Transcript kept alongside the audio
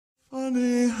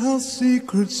Funny how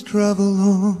secrets travel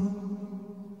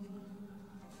on.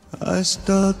 I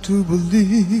start to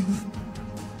believe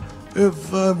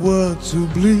if I were to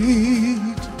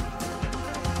bleed.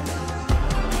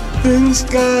 In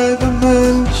sky the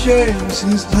man shaves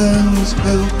his hands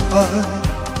held high.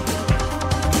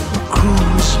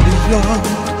 Across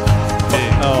beyond.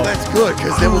 Oh, that's good,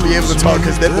 because then we'll be able to talk,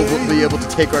 because then we'll be able to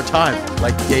take our time,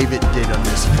 like David did on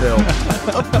this film.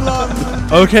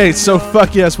 Okay, so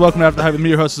fuck yes, welcome to After the Hype. Me,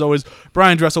 your host, as always,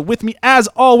 Brian Dressel. With me, as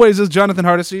always, is Jonathan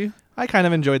Hardesty. I kind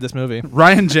of enjoyed this movie.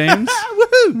 Ryan James.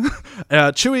 Woohoo!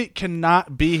 Chewy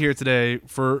cannot be here today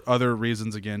for other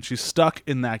reasons again. She's stuck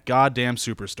in that goddamn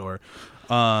superstore.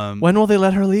 When will they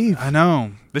let her leave? I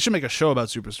know. They should make a show about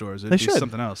superstores. It'd They be should.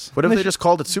 something else. What if they just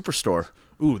called it Superstore?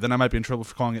 Ooh, then I might be in trouble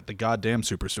for calling it the goddamn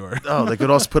superstore. Oh, they could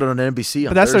also put it on NBC on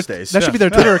But that's Thursdays. that should be their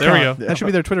Twitter There we account. go. That should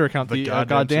be their Twitter account. The The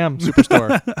goddamn goddamn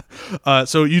superstore.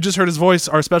 So you just heard his voice.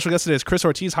 Our special guest today is Chris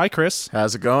Ortiz. Hi, Chris.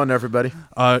 How's it going, everybody?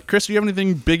 Chris, do you have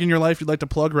anything big in your life you'd like to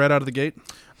plug right out of the gate?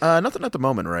 Nothing at the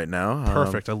moment right now.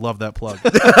 Perfect. I love that plug.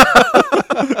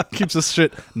 Keeps this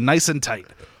shit nice and tight.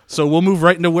 So we'll move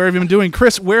right into where have you been doing.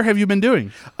 Chris, where have you been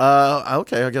doing?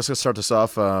 Okay, I guess I'll start this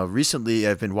off. Recently,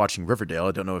 I've been watching Riverdale.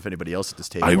 I don't know if anybody else at this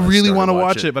table I has really started want to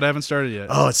watch it, but I haven't started yet.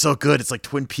 Oh, it's so good. It's like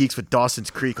Twin Peaks with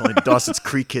Dawson's Creek. Only the Dawson's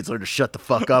Creek kids learn to shut the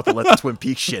fuck up and let the Twin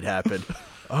Peaks shit happen.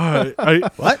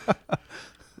 What?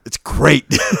 It's great.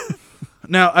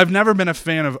 Now, I've never been a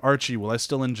fan of Archie. Will I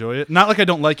still enjoy it? Not like I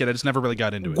don't like it. I just never really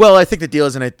got into it. Well, I think the deal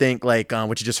is, and I think like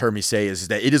what you just heard me say is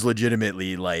that it is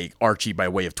legitimately like Archie by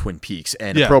way of Twin Peaks,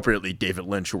 and Yeah. appropriately David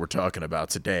Lynch, who we're talking about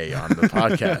today on the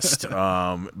podcast.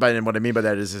 But and what I mean by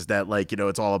that is that like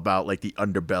it's all about like the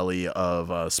underbelly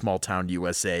of small town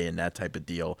USA and that type of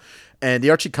deal. And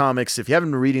the Archie comics, if you haven't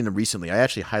been reading them recently, I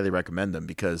actually highly recommend them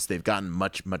because they've gotten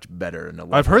much, much better. In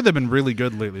I've heard they've been really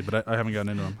good lately, but I haven't gotten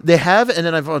into them. They have, and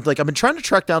then I've been trying to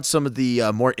track down some of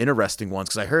the more interesting ones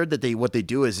because I heard that what they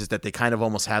do is that they kind of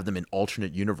almost have them in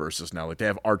alternate universes now. Like they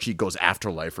have Archie Goes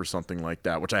Afterlife or something like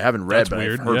that, which I haven't read, That's but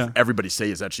weird, I've heard yeah. everybody say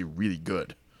is actually really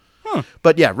good. Huh.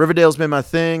 But yeah, Riverdale's been my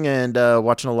thing, and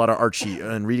watching a lot of Archie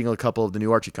and reading a couple of the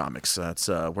new Archie comics. That's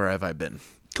where have I been?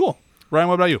 Cool. Ryan,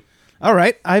 what about you? All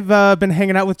right, I've been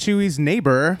hanging out with Chewy's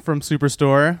neighbor from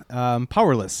Superstore,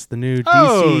 Powerless, the new DC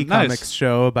Oh, nice. Comics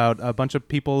show about a bunch of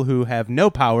people who have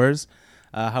no powers.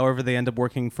 However, they end up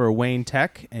working for Wayne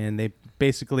Tech, and they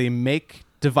basically make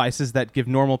devices that give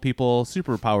normal people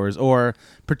superpowers or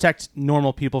protect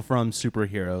normal people from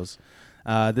superheroes.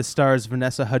 This stars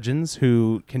Vanessa Hudgens,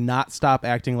 who cannot stop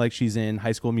acting like she's in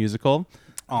High School Musical.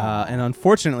 And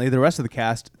unfortunately, the rest of the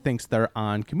cast thinks they're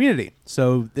on Community.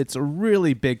 So it's a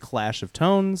really big clash of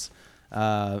tones.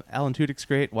 Alan Tudyk's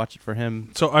great. Watch it for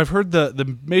him. So I've heard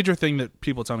the major thing that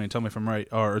people tell me, and tell me if I'm right,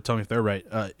 or tell me if they're right,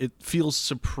 it feels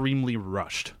supremely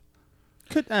rushed.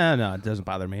 No, it doesn't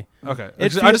bother me. Okay.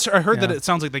 It I heard that yeah. it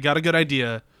sounds like they got a good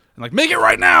idea and like, make it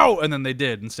right now! And then they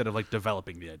did, instead of like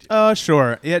developing the idea.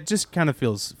 Sure. Yeah, it just kind of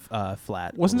feels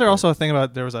flat. Wasn't there also a thing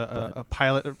about there was a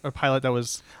pilot that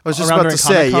was I was just around about during to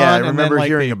say, Comic-Con, yeah, I and then, remember like,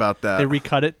 hearing about that. They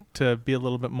recut it to be a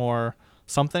little bit more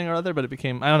something or other, but it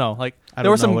became, I don't know, like I there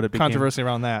don't was know some what it became. controversy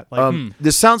around that. Like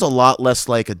This sounds a lot less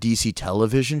like a DC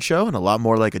television show and a lot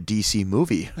more like a DC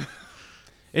movie.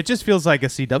 It just feels like a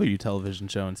CW television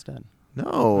show instead.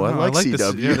 No, I I like like the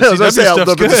CW. yeah, the I was gonna CW say, stuff's but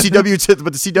the good.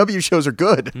 but the CW shows are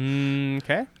good.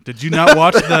 Okay. Did you not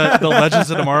watch the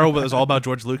Legends of Tomorrow, but it was all about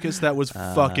George Lucas? That was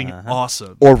fucking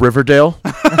awesome. Or Riverdale.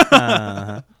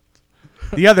 The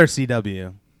other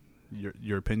CW.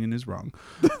 Your opinion is wrong.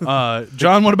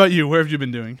 John, what about you? Where have you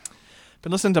been doing?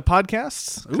 been listening to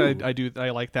podcasts. 'Cause Ooh. I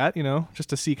like that, just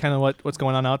to see kind of what's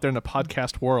going on out there in the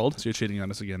podcast world. So you're cheating on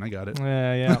us again. I got it.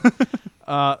 Yeah.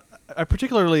 I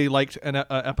particularly liked an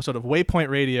episode of Waypoint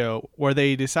Radio where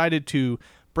they decided to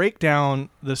break down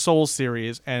the Souls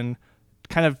series and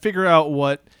kind of figure out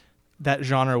what that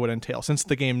genre would entail. Since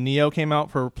the game Neo came out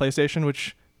for PlayStation,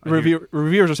 which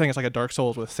reviewers are saying it's like a Dark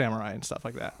Souls with samurai and stuff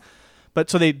like that. But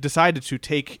so they decided to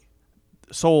take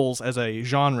Souls as a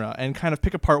genre and kind of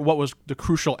pick apart what was the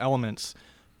crucial elements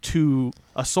to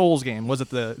a Souls game. Was it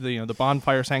the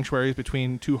bonfire sanctuaries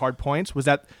between two hard points? Was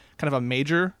that kind of a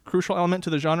major crucial element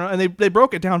to the genre? And they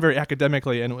broke it down very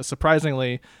academically, and it was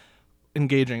surprisingly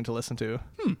engaging to listen to.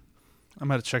 I'm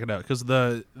going to check it out because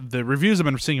the reviews I've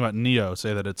been seeing about Neo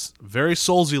say that it's very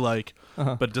Soulsy like,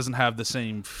 but it doesn't have the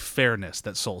same fairness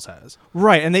that Souls has.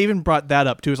 Right, and they even brought that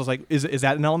up too. So I was like, is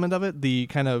that an element of it? The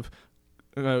kind of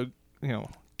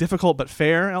difficult but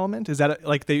fair element? Is that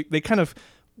like they kind of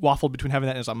waffled between having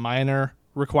that as a minor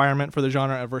requirement for the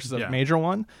genre versus a major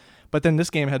one? But then this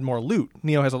game had more loot.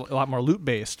 Neo has a lot more loot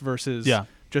based versus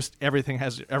just every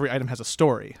item has a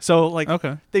story. So like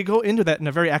Okay. they go into that in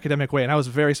a very academic way, and I was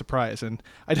very surprised. And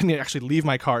I didn't actually leave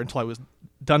my car until I was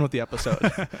done with the episode.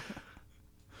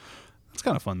 It's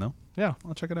kind of fun though. Yeah.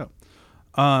 I'll check it out.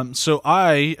 So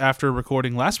I, after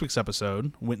recording last week's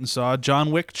episode, went and saw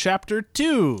John Wick Chapter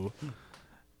 2.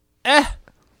 I'm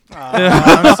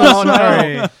so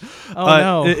sorry. Oh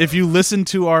no. If you listen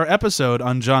to our episode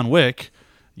on John Wick,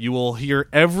 you will hear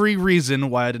every reason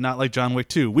why I did not like John Wick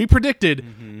 2. We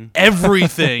predicted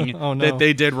everything Oh, no. that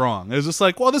they did wrong. It was just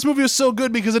like, well, this movie was so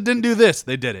good because it didn't do this.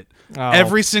 They did it. Oh.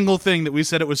 Every single thing that we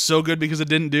said it was so good because it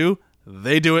didn't do,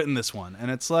 they do it in this one. And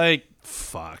it's like,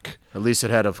 fuck. At least it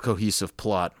had a cohesive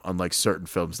plot, unlike certain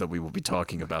films that we will be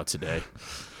talking about today.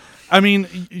 I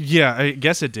mean, yeah, I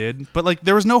guess it did. But, like,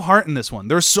 there was no heart in this one.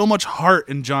 There was so much heart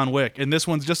in John Wick. And this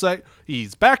one's just like,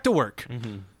 he's back to work.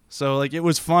 So, like, it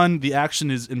was fun. The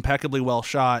action is impeccably well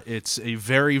shot. It's a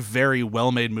very, very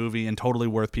well-made movie and totally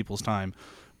worth people's time.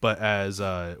 But as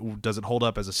does it hold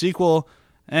up as a sequel?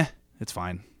 It's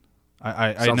fine.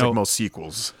 I Sounds know like most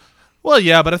sequels. Well,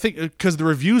 yeah, but I think because the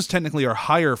reviews technically are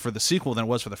higher for the sequel than it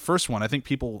was for the first one, I think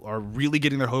people are really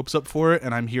getting their hopes up for it,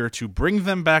 and I'm here to bring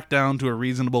them back down to a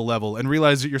reasonable level and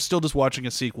realize that you're still just watching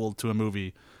a sequel to a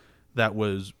movie that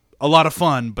was a lot of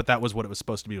fun, but that was what it was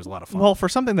supposed to be. It was a lot of fun. Well, for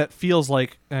something that feels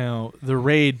like The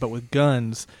Raid but with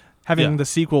guns, having Yeah. the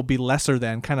sequel be lesser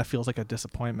than kind of feels like a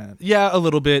disappointment. Yeah, a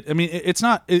little bit. I mean, it's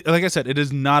not, like I said, it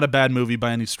is not a bad movie by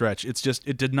any stretch. It's just,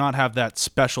 it did not have that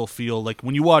special feel. Like,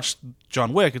 when you watch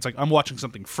John Wick, it's like, I'm watching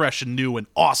something fresh and new and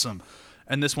awesome.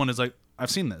 And this one is like, I've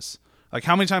seen this. Like,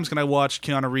 how many times can I watch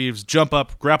Keanu Reeves jump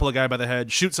up, grapple a guy by the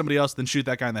head, shoot somebody else, then shoot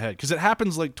that guy in the head? Because it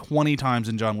happens like 20 times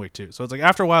in John Wick 2. So it's like,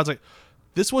 after a while, it's like,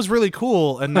 this was really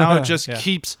cool, and now it just Yeah.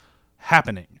 keeps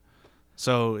happening.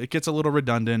 So it gets a little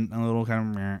redundant, a little kind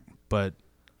of meh, but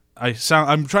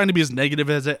I'm trying to be as negative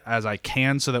as I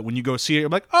can so that when you go see it, you're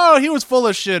like, oh, he was full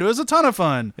of shit. It was a ton of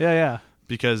fun. Yeah.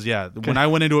 Because, yeah, when I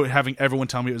went into it having everyone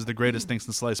tell me it was the greatest thing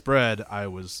since sliced bread, I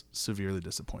was severely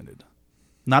disappointed.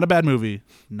 Not a bad movie.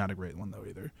 Not a great one, though,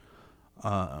 either.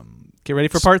 Get ready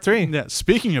for part 3. Yeah.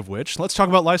 Speaking of which, let's talk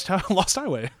about Lost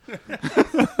Highway.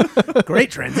 Great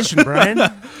transition, Brian.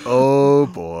 Oh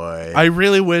boy. I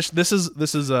really wish this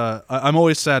is I'm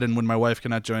always saddened when my wife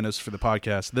cannot join us for the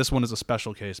podcast. This one is a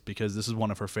special case because this is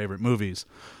one of her favorite movies.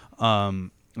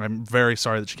 I'm very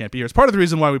sorry that she can't be here. It's part of the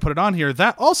reason why we put it on here.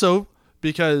 That also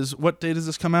because what day does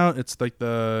this come out? It's like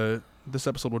this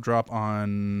episode will drop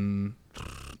on,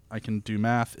 I can do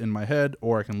math in my head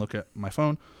or I can look at my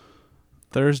phone.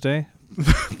 Thursday.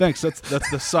 Thanks.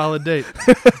 That's the solid date.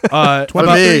 For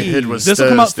me, it was This will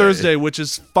come out Thursday. Thursday, which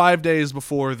is 5 days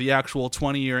before the actual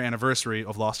 20-year anniversary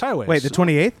of Lost Highway. Wait, the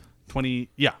 28th? 20.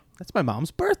 Yeah. That's my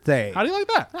mom's birthday. How do you like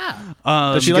that?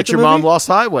 Does she You like get the your mom movie? Lost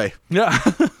Highway Yeah.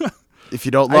 if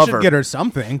you don't I love should her. get her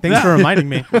something. Thanks for reminding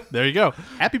me. There you go.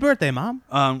 Happy birthday, Mom.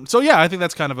 So yeah, I think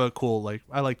that's kind of a cool, like,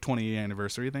 I like 20th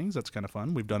anniversary things. That's kind of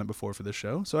fun. We've done it before for this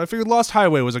show. So I figured Lost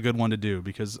Highway was a good one to do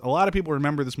because a lot of people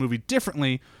remember this movie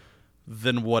differently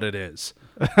than what it is.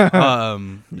 Yeah.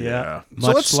 So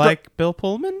Much let's like Bill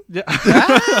Pullman.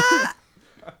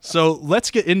 So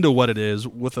let's get into what it is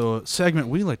with a segment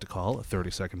we like to call a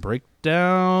 30-second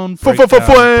breakdown.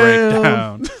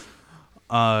 Breakdown.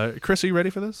 Chris, are you ready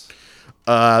for this?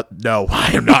 No,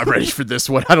 I am not ready for this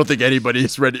one. I don't think anybody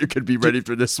is ready. Could be ready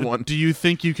for this one. Do you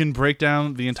think you can break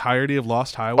down the entirety of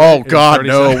Lost Highway? Oh in God, 30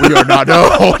 no! seconds? We are not. No,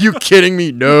 are you kidding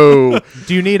me? No.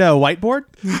 Do you need a whiteboard?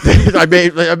 I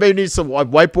may need some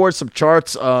whiteboards, some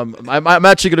charts. I'm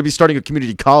actually going to be starting a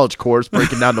community college course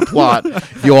breaking down the plot.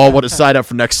 If you all want to sign up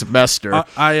for next semester.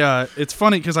 It's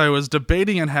funny because I was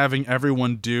debating on having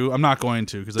everyone do. I'm not going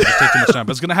to because I just take too much time.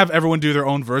 But I was going to have everyone do their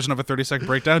own version of a 30-second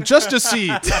breakdown just to see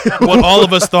what all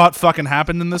of us thought fucking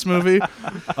happened in this movie.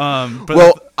 But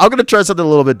Well, I'm going to try something a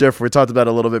little bit different. We talked about it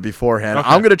a little bit beforehand. Okay.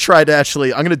 I'm going to try to I'm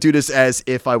going to do this as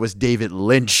if I was David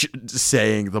Lynch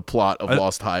saying the plot of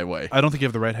Lost Highway. I don't think you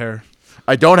have the right hair.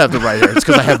 I don't have the right hair. It's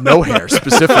because I have no hair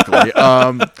specifically. But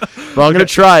I'm going to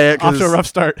try it. Off to a rough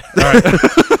start. All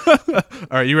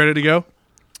right, you ready to go?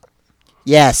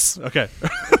 Yes. Okay.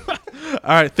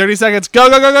 All right, 30 seconds. Go,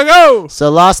 go, go, go, go. So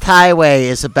Lost Highway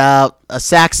is about a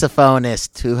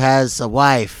saxophonist who has a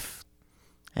wife,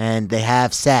 and they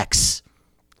have sex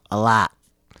a lot.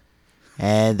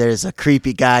 And there's a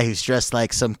creepy guy who's dressed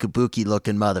like some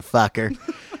kabuki-looking motherfucker.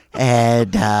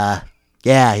 And,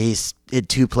 yeah, he's in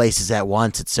two places at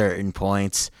once at certain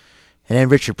points. And then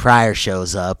Richard Pryor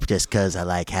shows up just because I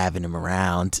like having him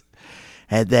around.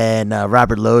 And then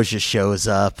Robert Loggia shows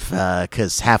up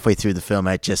because halfway through the film,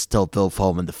 I just told Bill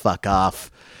Pullman to fuck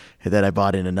off. And then I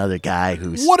brought in another guy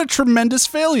who's... What a tremendous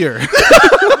failure.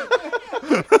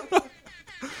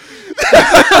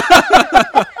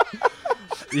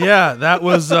 Yeah, that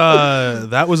was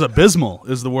abysmal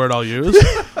is the word I'll use.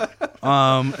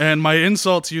 And my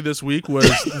insult to you this week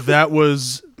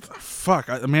was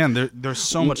fuck, man. There's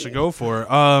so much to go for.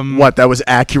 What, that was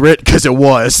accurate? Because it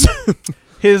was.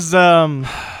 His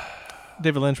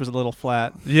David Lynch was a little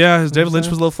flat. Yeah, his David Lynch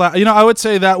was a little flat. I would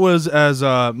say that was as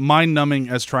mind-numbing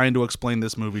as trying to explain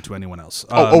this movie to anyone else.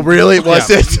 Oh, really? Was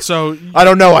yeah. it? So I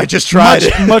don't know. I just tried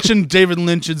it. much in David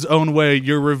Lynch's own way,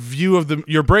 your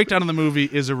breakdown of the movie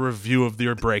is a review of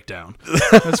your breakdown.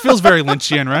 This feels very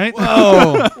Lynchian, right?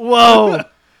 Whoa.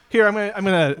 Here, I'm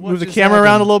gonna move the camera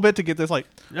around a little bit to get this like.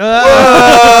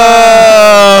 Oh,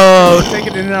 take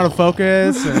it in and out of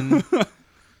focus and.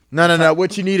 No.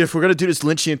 What you need if we're gonna do this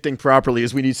Lynchian thing properly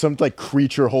is we need some like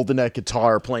creature holding that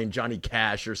guitar playing Johnny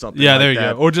Cash or something. Yeah, like there you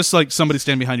that. go. Or just like somebody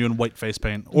standing behind you in white face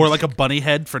paint, or like a bunny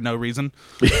head for no reason.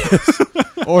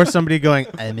 Or somebody going,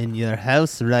 "I'm in your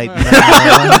house right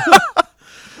now."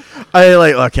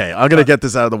 Okay, I'm gonna get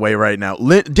this out of the way right now.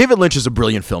 David Lynch is a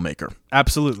brilliant filmmaker.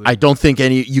 Absolutely. I don't think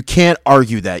you can't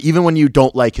argue that, even when you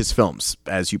don't like his films.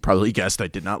 As you probably guessed, I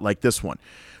did not like this one.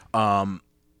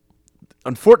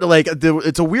 Unfortunately,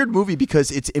 it's a weird movie because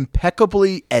it's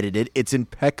impeccably edited. It's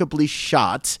impeccably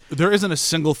shot. There isn't a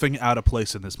single thing out of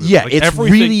place in this movie. Yeah, Like, it's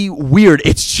everything- really weird.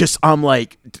 It's just, I'm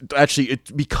like, actually,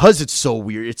 because it's so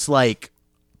weird, it's like,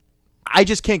 I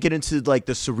just can't get into like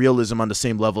the surrealism on the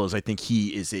same level as I think he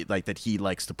is, like that he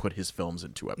likes to put his films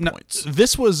into at No, points.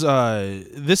 this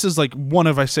is like one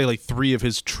of, I say, like 3 of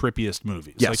his trippiest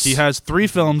movies. Yes. Like he has 3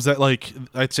 films that like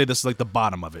I'd say this is like the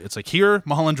bottom of it. It's like here,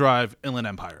 Mulholland Drive, Inland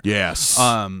Empire. Yes.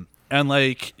 And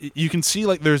like you can see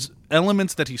like there's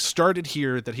elements that he started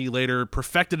here that he later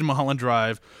perfected in Mulholland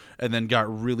Drive and then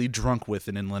got really drunk with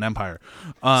in Inland Empire.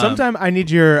 Sometime I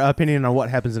need your opinion on what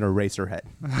happens in Eraserhead,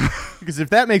 because if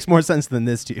that makes more sense than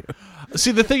this to you.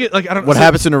 See, the thing is, like I don't What so-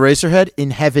 happens in Eraserhead? In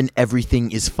heaven,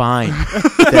 everything is fine.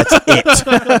 That's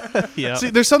it. Yeah. See,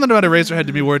 there's something about Eraserhead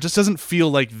to me where it just doesn't feel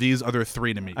like these other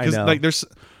 3 to me. I know. Like there's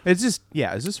It's just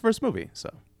it's his first movie, so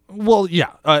Well,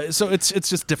 yeah. So it's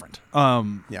just different.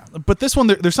 Yeah. But this one,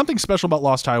 there's something special about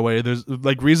Lost Highway. There's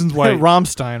like reasons why.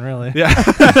 Rammstein, really. Yeah.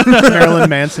 Marilyn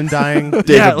Manson dying. David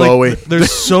Yeah, like, Bowie.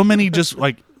 there's so many just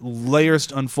like layers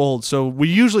to unfold. So we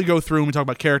usually go through and we talk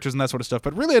about characters and that sort of stuff.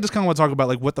 But really, I just kind of want to talk about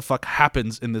like what the fuck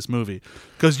happens in this movie,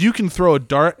 because you can throw a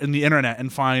dart in the internet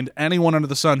and find anyone under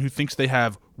the sun who thinks they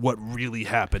have what really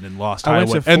happened in Lost I went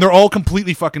Highway, to and they're all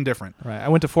completely fucking different. Right. I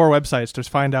went to 4 websites to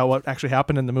find out what actually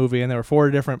happened in the movie, and there were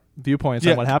 4 different viewpoints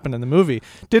Yeah. on what happened in the movie.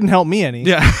 Didn't help me any.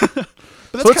 Yeah.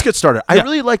 So let's get started. I yeah.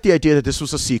 really like the idea that this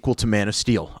was a sequel to Man of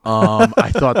Steel.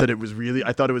 I thought it was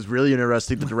really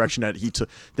interesting the direction that he took,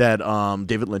 that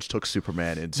David Lynch took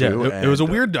Superman into. Yeah, it was a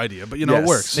weird idea, but you know it yes.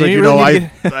 works. Like, You you really know,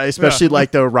 need I especially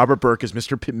like the Robert Burke as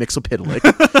Mr.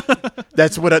 Mixopiddlick.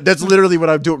 That's literally what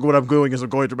I'm doing. What I'm doing is I'm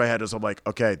going through my head is I'm like,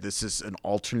 okay, this is an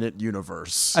alternate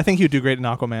universe. I think you'd do great in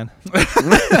Aquaman.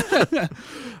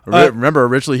 Remember,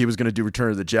 originally he was going to do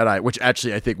Return of the Jedi, which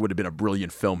actually I think would have been a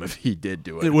brilliant film if he did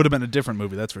do it. It would have been a different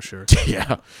movie, that's for sure.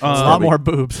 Yeah, a lot more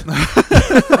boobs.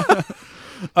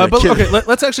 But okay,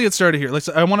 let's actually get started here.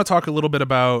 I want to talk a little bit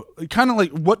about kind of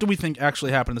like what do we think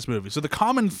actually happened in this movie. So the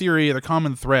common theory, the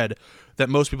common thread that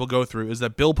most people go through is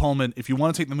that Bill Pullman, if you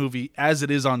want to take the movie as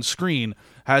it is on screen,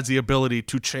 has the ability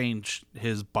to change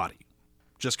his body.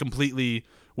 Just completely,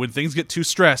 when things get too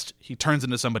stressed, he turns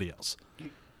into somebody else.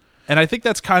 And I think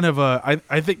that's kind of I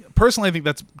think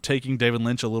that's taking David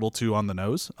Lynch a little too on the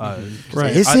nose.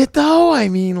 Right. Is it though? I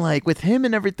mean, like with him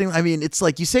and everything. I mean, it's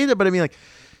like you say that, but I mean, like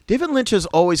David Lynch has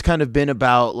always kind of been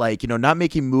about like, you know, not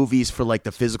making movies for like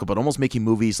the physical, but almost making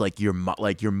movies like your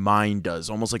mind does,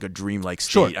 almost like a dreamlike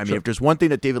state. Sure, I mean, sure. if there's one thing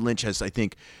that David Lynch has, I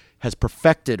think, has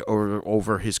perfected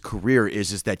over his career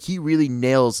is that he really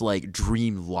nails like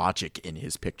dream logic in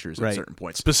his pictures at certain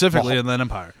points. Specifically in Inland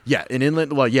Empire. Yeah, in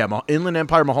Inland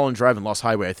Empire, Mulholland Drive, and Lost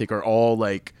Highway, I think are all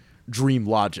like dream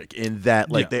logic in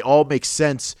that like Yeah. they all make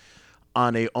sense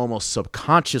on a almost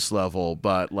subconscious level,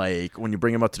 but like when you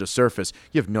bring them up to the surface,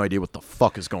 you have no idea what the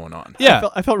fuck is going on. Yeah.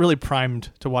 I felt really primed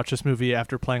to watch this movie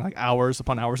after playing like hours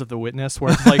upon hours of The Witness,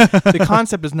 where it's like the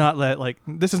concept is not that like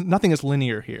nothing is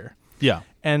linear here. Yeah.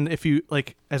 And if you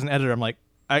like, as an editor, I'm like,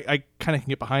 I kind of can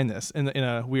get behind this in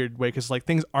a weird way, because like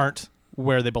things aren't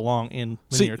where they belong in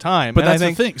linear time. But And that's I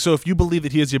think, the thing. So if you believe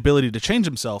that he has the ability to change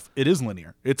himself, it is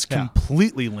linear. It's Yeah.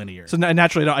 completely linear. So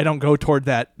naturally, I don't go toward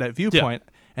that viewpoint.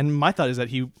 And my thought is that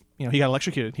he got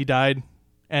electrocuted. He died,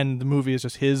 and the movie is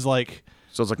just his like.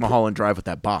 So it's like Mulholland Drive with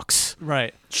that box.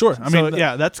 Right. Sure. I mean,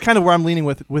 yeah, that's kind of where I'm leaning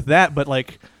with that. But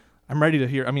like, I'm ready to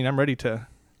hear. I mean, I'm ready to.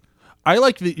 I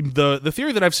like the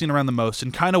theory that I've seen around the most,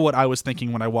 and kind of what I was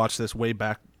thinking when I watched this way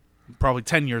back, probably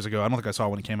 10 years ago. I don't think I saw it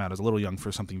when it came out. I was a little young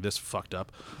for something this fucked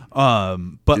up. But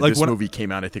Dude, like this when movie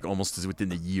came out, I think, almost as within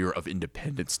the year of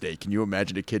Independence Day. Can you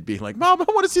imagine a kid being like, "Mom, I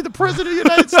want to see the President of the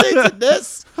United States in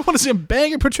this"? I want to see him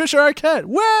banging Patricia Arquette.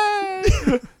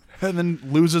 Way! And then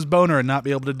lose his boner and not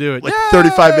be able to do it. Like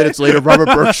 35 minutes later, Robert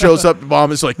Burke shows up.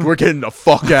 Mom is like, "We're getting the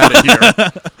fuck out of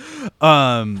here."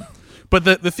 But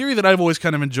the theory that I've always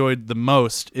kind of enjoyed the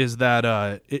most is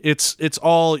that it's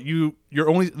all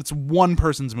it's one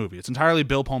person's movie. It's entirely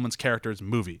Bill Pullman's character's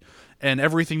movie, and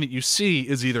everything that you see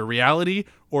is either reality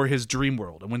or his dream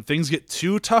world. And when things get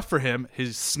too tough for him,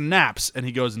 he snaps and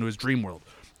he goes into his dream world,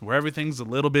 where everything's a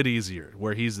little bit easier,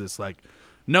 where he's this like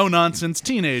no nonsense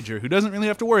teenager who doesn't really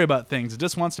have to worry about things, and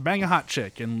just wants to bang a hot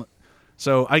chick. And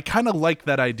so I kind of like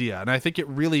that idea, and I think it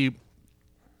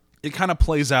kind of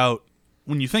plays out.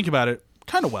 When you think about it,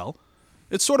 kind of well.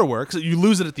 It sort of works. You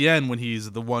lose it at the end when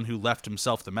he's the one who left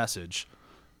himself the message.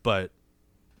 But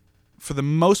for the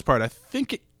most part, I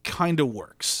think it kind of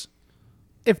works.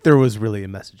 If there was really a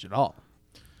message at all.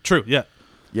 True, yeah.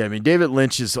 Yeah, I mean, David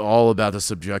Lynch is all about the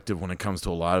subjective when it comes to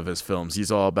a lot of his films.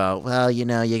 He's all about, Well, you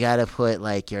got to put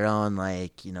like your own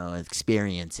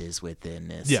experiences within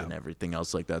this and everything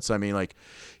else like that. So I mean, like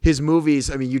his movies.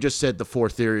 I mean, you just said the four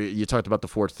theory. You talked about the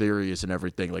four theories and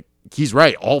everything. Like he's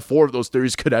right. All four of those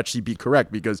theories could actually be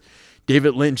correct because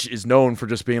David Lynch is known for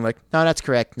just being like, no, that's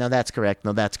correct. No, that's correct.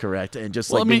 No, that's correct. and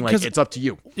just Well, like I mean, being like, 'cause- it's up to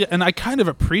you. Yeah, and I kind of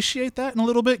appreciate that in a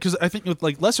little bit because I think with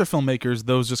like lesser filmmakers,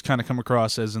 those just kind of come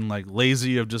across as in like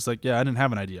lazy of just like, yeah, I didn't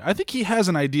have an idea. I think he has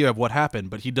an idea of what happened,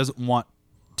 but he doesn't want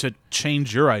to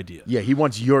change your idea. Yeah, he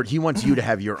wants you to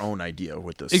have your own idea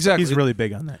with this. Exactly. He's really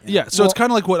big on that. Yeah, so it's kind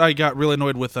of like what I got really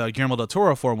annoyed with Guillermo del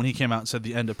Toro for when he came out and said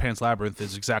the end of Pan's Labyrinth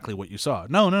is exactly what you saw.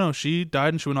 No, she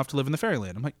died and she went off to live in the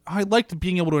fairyland. I'm like, I liked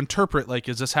being able to interpret, like,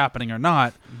 is this happening or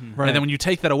not? Right. And then when you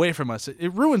take that away from us,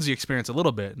 it ruins the experience a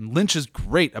little bit. And Lynch is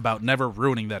great about never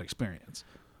ruining that experience.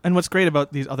 And what's great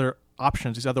about these other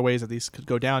options, these other ways that these could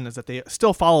go down, is that they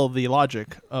still follow the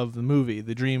logic of the movie,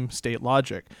 the dream state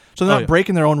logic. So they're not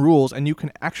breaking their own rules, and you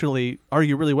can actually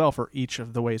argue really well for each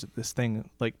of the ways that this thing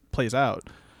like plays out.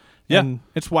 Yeah. And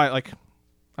it's why like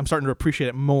I'm starting to appreciate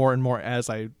it more and more as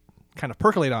I kind of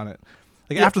percolate on it.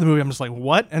 Like after the movie, I'm just like,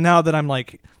 what? And now that I'm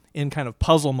like in kind of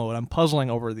puzzle mode, I'm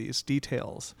puzzling over these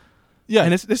details. Yeah.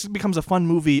 And this becomes a fun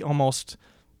movie almost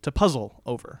to puzzle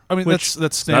over. I mean, which,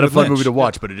 that's Not a standard fun Lynch. movie to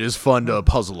watch, but it is fun to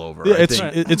puzzle over. Yeah, I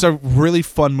think. it's a really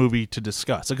fun movie to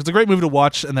discuss. Like, it's a great movie to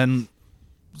watch and then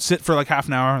sit for like half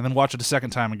an hour and then watch it a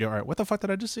second time and go, all right, what the fuck did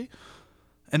I just see?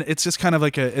 And it's just kind of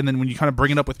like and then when you kind of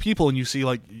bring it up with people and you see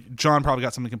like John probably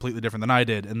got something completely different than I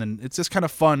did, and then it's just kind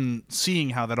of fun seeing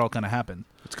how that all kind of happened.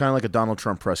 It's kind of like a Donald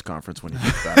Trump press conference when you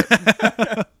think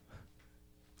about it.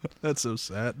 That's so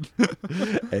sad.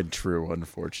 And true,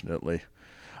 unfortunately.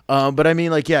 But I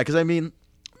mean, like, yeah, because I mean,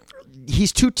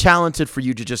 he's too talented for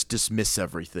you to just dismiss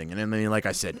everything. And I mean, like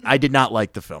I said, I did not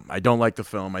like the film. I don't like the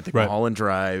film. I think Right. Mulholland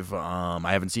Drive.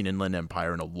 I haven't seen Inland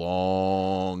Empire in a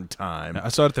long time. I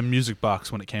saw it at the Music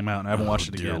Box when it came out, and I haven't watched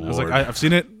it dear again. I was like, Lord. I've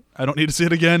seen it. I don't need to see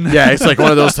it again. Yeah, it's like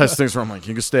one of those types of things where I'm like,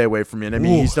 you can stay away from me. And I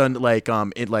mean, he's done like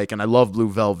and I love Blue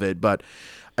Velvet, but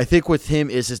I think with him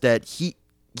is that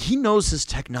he knows his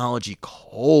technology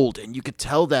cold, and you could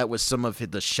tell that with some of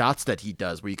the shots that he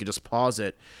does, where you could just pause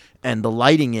it, and the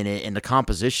lighting in it and the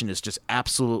composition is just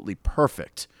absolutely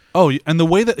perfect. Oh, and the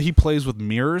way that he plays with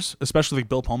mirrors, especially like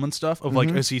Bill Pullman stuff, of like,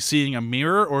 is he seeing a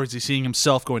mirror or is he seeing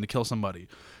himself going to kill somebody?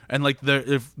 And like,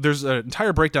 if there's an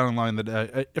entire breakdown online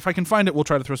that if I can find it, we'll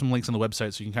try to throw some links on the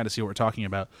website so you can kind of see what we're talking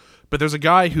about. But there's a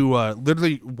guy who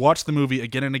literally watched the movie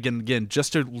again and again and again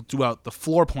just to do out the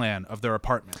floor plan of their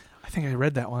apartment. I think I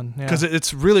read that one. Yeah. Because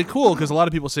it's really cool, because a lot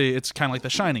of people say it's kind of like The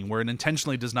Shining, where it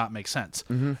intentionally does not make sense.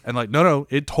 And like, no,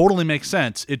 it totally makes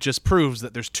sense. It just proves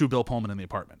that there's two Bill Pullman in the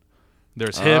apartment.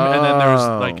 There's him, and then there's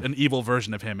like an evil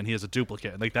version of him, and he has a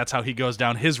duplicate. Like, that's how he goes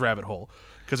down his rabbit hole.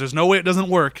 Because there's no way it doesn't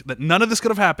work, that none of this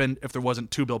could have happened if there wasn't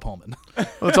two Bill Pullman.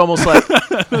 Well, it's almost like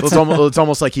it's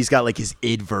almost like he's got like his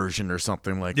id version or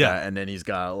something like Yeah. that, and then he's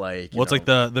got like Well, it's like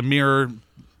the mirror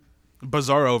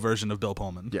Bizarro version of Bill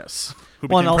Pullman, yes. who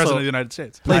Well, became and also- president of the United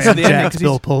States. plays at the end Jack's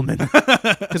Bill Pullman.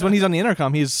 because when he's on the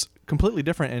intercom, he's completely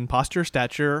different in posture,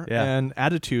 stature, Yeah. and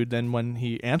attitude than when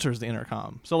he answers the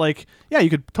intercom. So, like, yeah,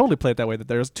 you could totally play it that way, that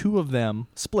there's two of them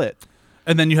split.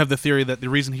 And then you have the theory that the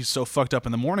reason he's so fucked up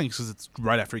in the morning is because it's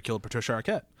right after he killed Patricia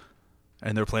Arquette.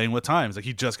 And they're playing with times. Like,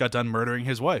 he just got done murdering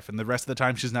his wife, and the rest of the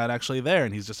time she's not actually there,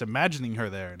 and he's just imagining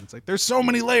her there. And it's like, there's so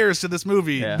many layers to this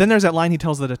movie. Yeah. Then there's that line he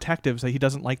tells the detectives that he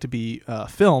doesn't like to be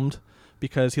filmed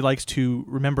because he likes to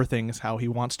remember things how he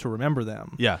wants to remember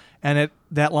them. Yeah. And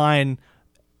that line,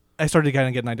 I started to kind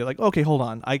of get an idea, like, okay, hold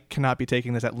on, I cannot be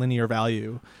taking this at linear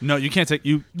value. No, you can't take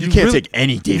you You can't really- take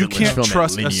any David You Lynch can't film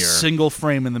trust at a linear. single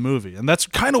frame in the movie, and that's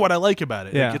kind of what I like about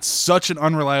it. Yeah. Like, it's such an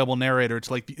unreliable narrator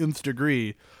to like the nth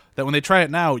degree that when they try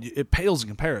it now, it pales in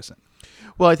comparison.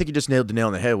 Well, I think you just nailed the nail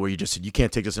on the head where you just said you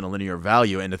can't take this in a linear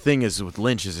value. And the thing is with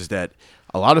Lynch is that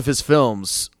a lot of his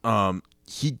films,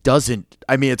 he doesn't.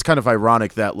 I mean, it's kind of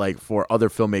ironic that like for other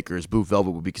filmmakers, Blue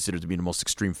Velvet would be considered to be the most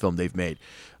extreme film they've made.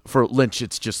 For Lynch,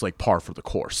 it's just like par for the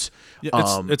course. Yeah,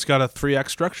 it's got a 3-act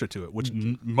structure to it, which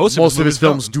Most of his movies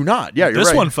films don't. do not. Yeah, you're This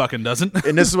right. one fucking doesn't.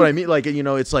 And this is what I mean. Like, you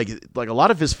know, it's like a lot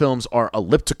of his films are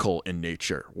elliptical in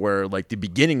nature, where like the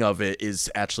beginning of it is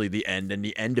actually the end, and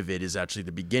the end of it is actually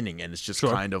the beginning, and it's just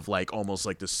kind of like almost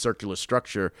like this circular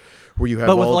structure where you have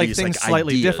But with all like these things like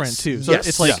slightly ideas. different too. So Yes.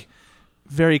 it's like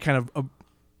very kind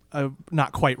of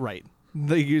not quite right.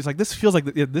 It's like this feels like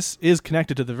this is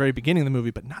connected to the very beginning of the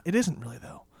movie, but it isn't really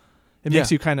though. It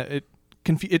makes you kind of it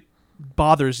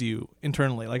bothers you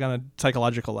internally, like on a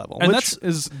psychological level. And which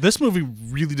is this movie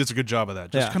really does a good job of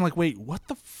that. Just Yeah. kind of like, wait, what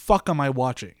the fuck am I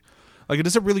watching? Like, it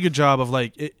does a really good job of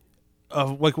like it.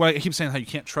 Of like what I keep saying, how you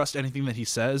can't trust anything that he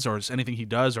says or anything he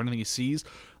does or anything he sees.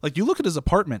 Like, you look at his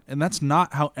apartment, and that's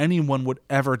not how anyone would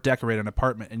ever decorate an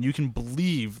apartment, and you can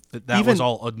believe that Even- was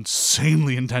all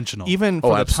insanely intentional. even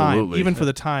for the time, absolutely. for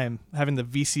the time, having the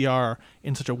VCR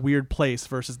in such a weird place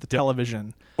versus the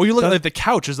television. Or you look at Does- like the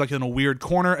couch is like in a weird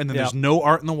corner, and then Yeah. there's no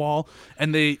art in the wall.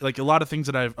 And they like a lot of things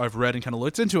that I've read and kind of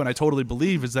looked into, and I totally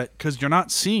believe is that because you're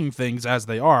not seeing things as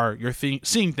they are, you're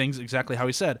seeing things exactly how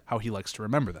he said, how he likes to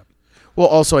remember them. Well,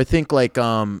 also, I think like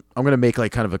I'm gonna make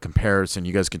like kind of a comparison.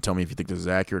 You guys can tell me if you think this is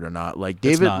accurate or not. Like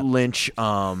David not. Lynch,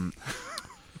 I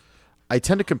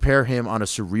tend to compare him on a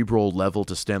cerebral level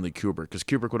to Stanley Kubrick, because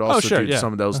Kubrick would also sure, do yeah.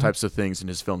 some of those types of things in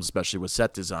his films, especially with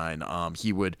set design.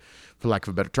 He would, for lack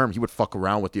of a better term, he would fuck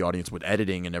around with the audience with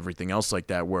editing and everything else like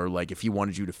that, where like if he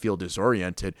wanted you to feel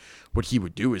disoriented, what he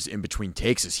would do is in between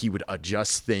takes is he would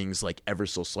adjust things like ever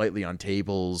so slightly on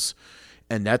tables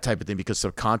and that type of thing, because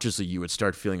subconsciously you would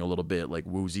start feeling a little bit like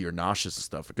woozy or nauseous and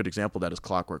stuff. A good example of that is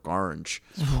Clockwork Orange.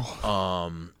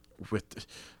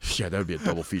 That would be a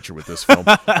double feature with this film.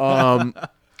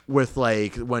 With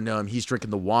like when he's drinking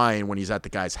the wine when he's at the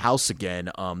guy's house again,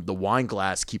 the wine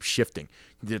glass keeps shifting.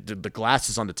 The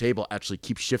glasses on the table actually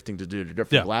keep shifting to the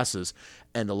different glasses,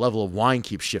 and the level of wine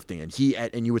keeps shifting. And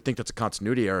you would think that's a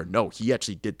continuity error. No, he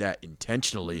actually did that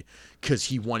intentionally because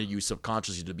he wanted you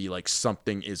subconsciously to be like,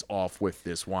 something is off with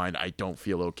this wine. I don't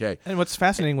feel okay. And what's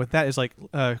fascinating with that is like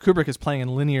Kubrick is playing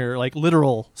in linear, like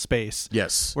literal space.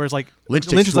 Yes. Whereas like Lynch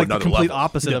takes Lynch it is to like the another complete level.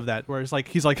 opposite of that. Whereas like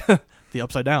he's like the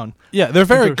upside down. Yeah, they're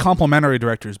very Inter- complementary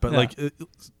directors, but Yeah. like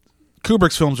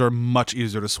Kubrick's films are much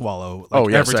easier to swallow. Like, Oh,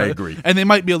 yes, every I time. agree. And they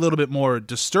might be a little bit more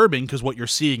disturbing because what you're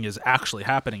seeing is actually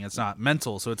happening. It's not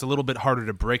mental, so it's a little bit harder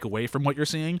to break away from what you're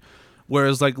seeing.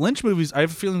 Whereas like Lynch movies, I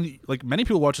have a feeling like many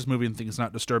people watch this movie and think it's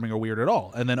not disturbing or weird at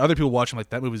all, and then other people watch them like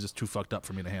that movie's just too fucked up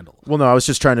for me to handle. Well, no, I was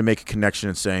just trying to make a connection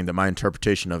and saying that my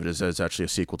interpretation of it is that it's actually a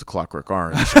sequel to Clockwork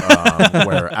Orange,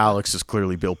 where Alex is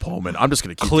clearly Bill Pullman. I'm just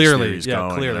going to keep Clearly, these theories yeah,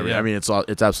 going. clearly, yeah. I mean, it's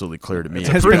absolutely clear to me. It's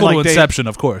Prequel been like to day- Inception,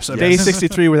 of course. I mean, Day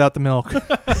 63 without the milk.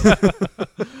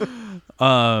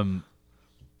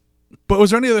 But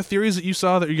was there any other theories that you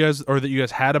saw that you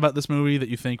guys had about this movie that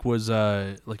you think was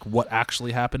like what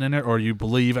actually happened in it, or you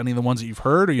believe any of the ones that you've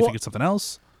heard, or you think it's something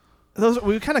else? Those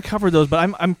we kind of covered those,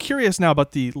 but I'm curious now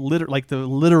about the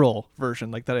literal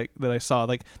version, like that I saw,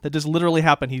 like that just literally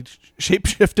happened. He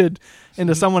shapeshifted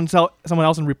into someone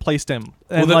else and replaced him.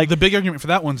 And Well, like the big argument for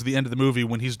that one's the end of the movie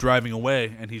when he's driving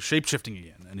away and he's shapeshifting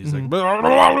again, and he's like,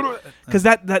 because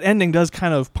that ending does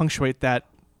kind of punctuate that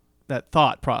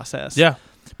thought process. yeah,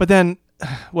 But then,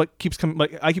 what keeps coming,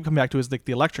 like I keep coming back to, is like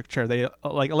the electric chair. They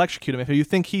like electrocute him. If you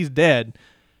think he's dead,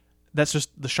 that's just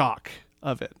the shock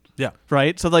of it, yeah.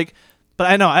 right? So like,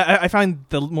 but I know I find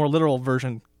the more literal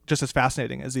version just as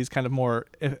fascinating as these kind of more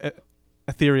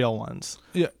ethereal ones.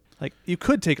 Yeah. Like you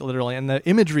could take it literally, and the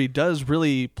imagery does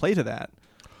really play to that.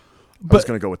 I was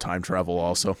going to go with time travel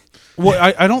also.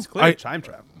 Well, I don't. time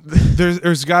travel.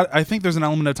 I think there's an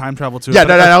element of time travel to it. Yeah,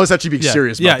 but I was actually being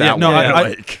serious about that No, one.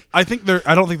 I think I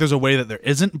don't think there's a way that there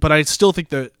isn't, but I still think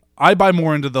that I buy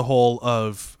more into the whole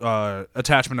of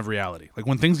attachment of reality. Like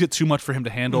when things get too much for him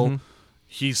to handle,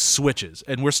 he switches,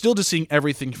 and we're still just seeing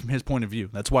everything from his point of view.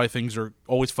 That's why things are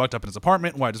always fucked up in his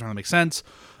apartment. Why it doesn't really make sense.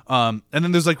 And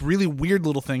then there's like really weird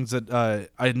little things that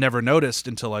I had never noticed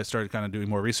until I started kind of doing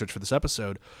more research for this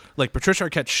episode. Like Patricia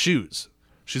Arquette's shoes.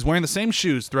 She's wearing the same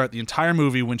shoes throughout the entire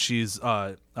movie when she's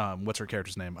what's her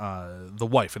character's name? The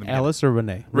wife in the beginning. Alice or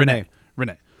Renee?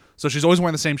 Renee. So she's always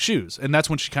wearing the same shoes, and that's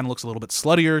when she kind of looks a little bit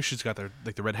sluttier. She's got the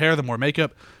red hair, the more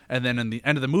makeup, and then in the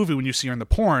end of the movie, when you see her in the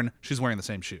porn, she's wearing the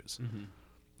same shoes.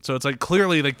 So it's like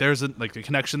clearly like there's a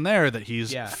connection there that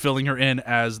he's filling her in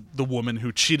as the woman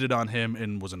who cheated on him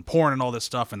and was in porn and all this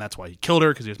stuff, and that's why he killed her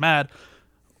because he was mad.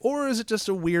 Or is it just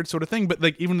a weird sort of thing? But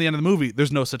like even at the end of the movie,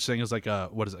 there's no such thing as like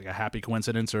a happy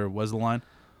coincidence, or was the line?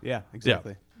 Yeah,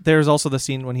 exactly. There's also the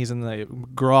scene when he's in the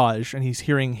garage and he's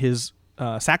hearing his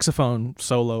saxophone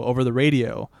solo over the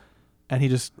radio, and he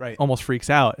just almost freaks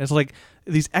out. It's like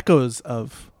these echoes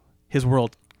of his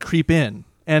world creep in,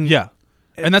 and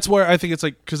and that's where I think it's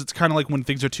like, because it's kind of like when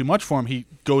things are too much for him, he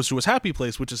goes to his happy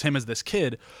place, which is him as this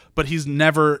kid, but he's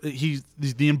the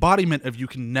embodiment of you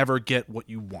can never get what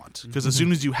you want, because as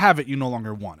soon as you have it, you no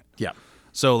longer want it. Yeah.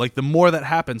 So like the more that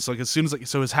happens, like as soon as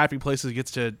so his happy place is he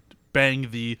gets to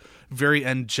bang the very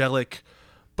angelic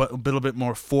but a little bit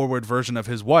more forward version of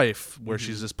his wife, where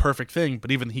she's this perfect thing,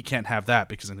 but even he can't have that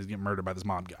because then he's getting murdered by this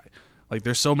mob guy. Like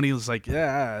there's so many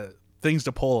things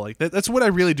to pull. Like that's what I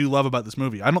really do love about this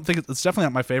movie. I don't think it's definitely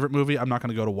not my favorite movie. I'm not going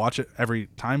to go to watch it every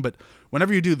time, but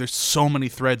whenever you do, there's so many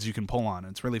threads you can pull on.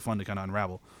 It's really fun to kind of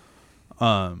unravel.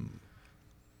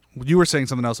 You were saying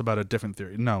something else about a different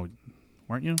theory. No,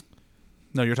 weren't you?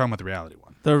 No, you're talking about the reality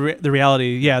one. The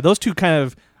reality, yeah, those two kind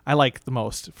of I like the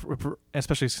most,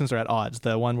 especially since they're at odds.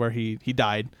 The one where he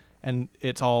died, and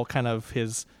it's all kind of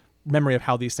his memory of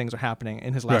how these things are happening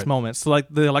in his last moments. So like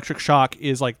the electric shock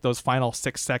is like those final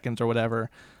 6 seconds or whatever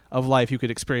of life you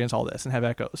could experience all this and have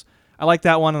echoes. I like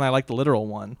that one, and I like the literal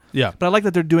one. Yeah. But I like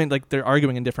that they're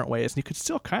arguing in different ways, and you could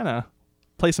still kind of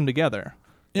place them together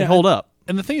and hold up.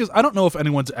 And the thing is, I don't know if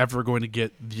anyone's ever going to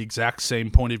get the exact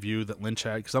same point of view that Lynch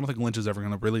had, because I don't think Lynch is ever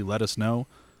going to really let us know.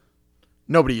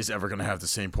 Nobody is ever going to have the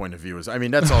same point of view as. I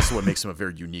mean, that's also what makes him a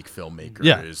very unique filmmaker.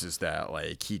 Yeah. is that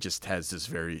like he just has this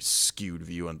very skewed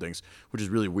view on things, which is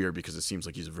really weird because it seems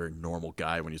like he's a very normal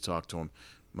guy when you talk to him,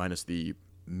 minus the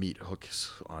meat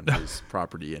hooks on his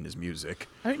property and his music.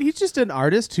 I mean, he's just an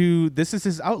artist who this is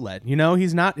his outlet. You know,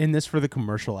 he's not in this for the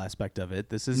commercial aspect of it.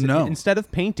 This is instead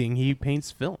of painting, he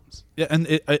paints films. Yeah, and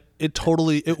it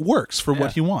totally works for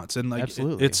what he wants, and like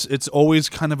absolutely. it's always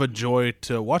kind of a joy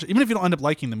to watch it. Even if you don't end up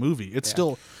liking the movie, it's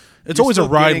You're always a still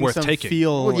ride getting worth some taking.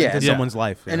 Feel into someone's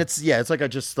life, and it's like I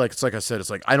said, it's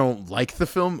like I don't like the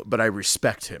film, but I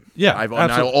respect him. Yeah,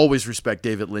 and I always respect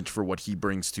David Lynch for what he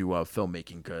brings to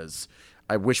filmmaking, because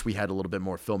I wish we had a little bit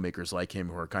more filmmakers like him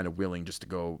who are kind of willing just to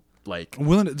go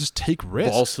willing to just take risks,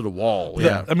 balls to the wall.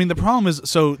 I mean, the problem is,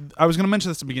 so I was going to mention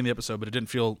this at the beginning of the episode, but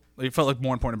it felt like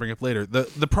more important to bring up later.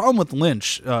 The problem with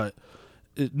Lynch,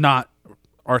 not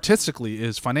artistically,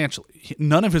 is financially.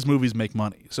 None of his movies make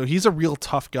money, so he's a real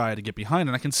tough guy to get behind,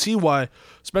 and I can see why,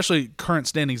 especially current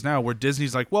standings now, where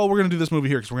Disney's like, well, we're going to do this movie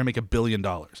here because we're going to make $1 billion.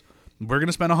 We're going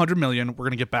to spend $100 million. We're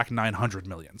going to get back $900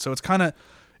 million. So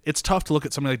it's tough to look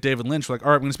at somebody like David Lynch, like, all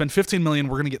right, we're going to spend $15 million,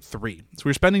 we're going to get $3 million. So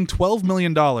we're spending $12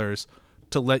 million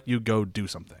to let you go do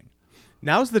something.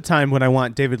 Now's the time when I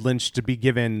want David Lynch to be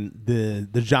given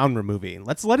the genre movie.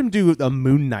 Let's let him do a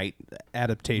Moon Knight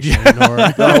adaptation. Or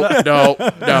No.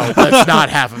 Let's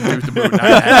not have him do the Moon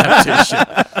Knight adaptation.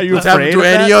 Are you Let's have him afraid do of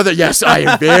any that? other. Yes, I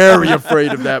am very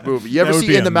afraid of that movie. You ever That would see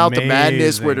be In the Mouth of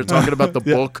Madness where they're amazing. talking about the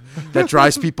book that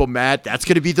drives people mad? That's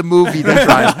going to be the movie that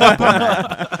drives people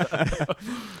mad.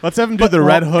 Let's have him do the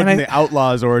Red Hood and and the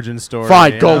Outlaws origin story.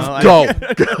 Fine, you go. know?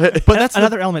 But that's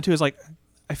another element too. Is like,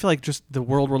 I feel like just the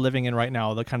world we're living in right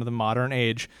now, the kind of the modern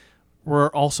age, we're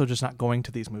also just not going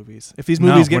to these movies. If these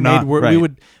movies get we're made, not.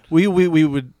 we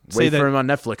would say Wait that. for him on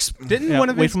Netflix. Didn't one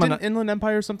of wait his from Inland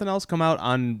Empire or something else come out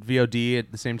on VOD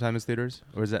at the same time as theaters?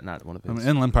 Or is that not one of his? I mean,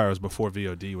 Inland Empire was before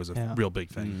VOD was a real big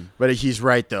thing. But he's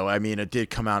right, though. I mean, it did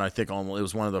come out, I think, it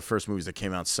was one of the first movies that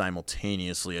came out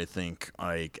simultaneously, I think,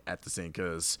 like, at the same,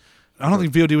 because... I don't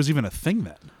think VOD was even a thing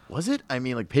then. Was it? I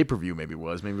mean, like, pay-per-view maybe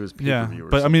was. Maybe it was Yeah, pay-per-view or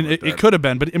but I mean, something like it that. could have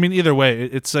been. But I mean, either way,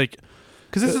 it's like...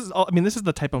 Because this is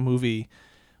the type of movie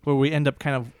where we end up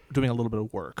kind of doing a little bit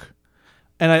of work.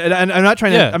 And I'm not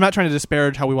trying to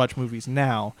disparage how we watch movies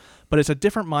now, but it's a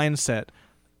different mindset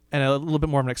and a little bit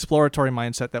more of an exploratory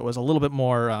mindset that was a little bit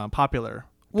more popular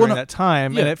during that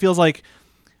time. yeah. And it feels like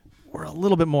we're a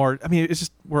little bit more. I mean, it's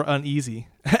just we're uneasy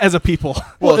as a people.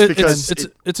 Well, it's because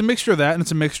it's a mixture of that, and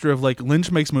it's a mixture of like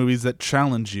Lynch makes movies that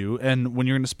challenge you, and when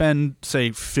you're going to spend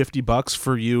say $50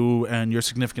 for you and your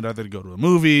significant other to go to a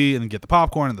movie and get the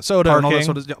popcorn and the soda and all that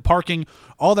sort of parking,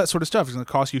 all that sort of stuff is going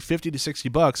to cost you $50 to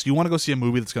 $60. You want to go see a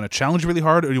movie that's going to challenge you really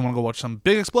hard, or you want to go watch some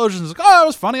big explosions? Like, oh, it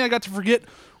was funny. I got to forget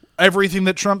everything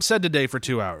that Trump said today for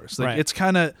 2 hours. Like, it's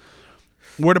kind of.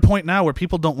 We're at a point now where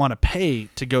people don't want to pay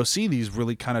to go see these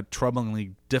really kind of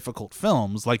troublingly difficult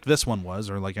films like this one was,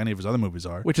 or like any of his other movies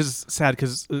are. Which is sad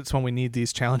because it's when we need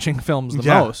these challenging films the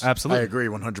Yeah, most. absolutely. I agree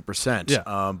 100%.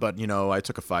 Yeah. But you know, I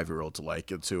took a 5-year-old to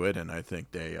like it to it, and I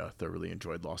think they thoroughly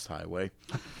enjoyed Lost Highway,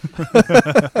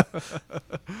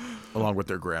 along with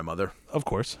their grandmother, Of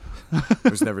course,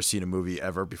 who's never seen a movie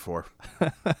ever before.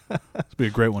 it'd be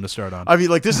a great one to start on. I mean,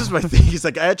 like, this is my thing. He's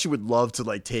like, I actually would love to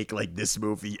like take like this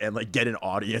movie and like get an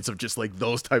audience of just like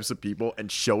those types of people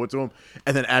and show it to them,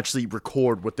 and then actually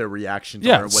record what their reactions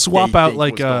Yeah, are. And what swap they out, think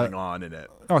like, was going on in it,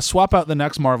 Swap out the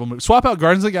next Marvel movie. Swap out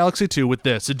Guardians of the Galaxy 2 with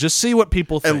this, and just see what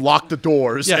people think. and lock the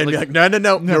doors, Yeah, and be like- like,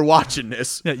 no, they're watching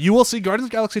this. Yeah, you will see Guardians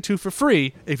of the Galaxy 2 for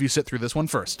free if you sit through this one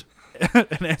first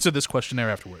and answer this questionnaire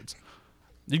afterwards.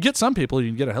 You get some people, you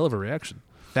can get a hell of a reaction.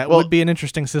 That Well- would be an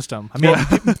interesting system. I mean,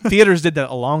 theaters did that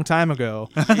a long time ago.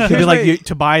 It'd be like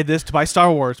to buy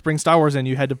Star Wars, bring Star Wars in,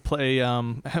 you had to play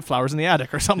Flowers in the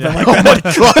Attic or something like Oh that.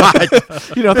 my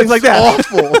god, You know, things like that.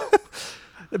 awful.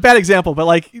 A bad example, but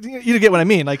like you get what I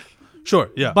mean. Like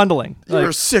Sure, yeah. bundling. You're Like,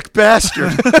 a sick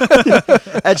bastard.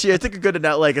 Actually, I think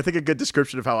a good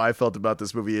description of how I felt about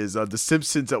this movie is The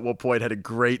Simpsons at one point had a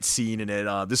great scene in it.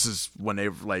 This is when they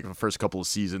like the first couple of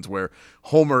seasons where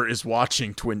Homer is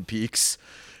watching Twin Peaks.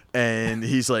 And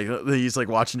he's like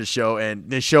watching the show, and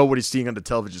they show what he's seeing on the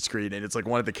television screen, and it's like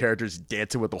one of the characters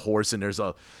dancing with a horse, and there's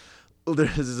a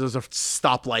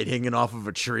stoplight hanging off of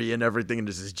a tree and everything, and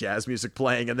there's this jazz music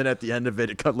playing, and then at the end of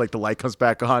it, like the light comes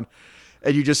back on,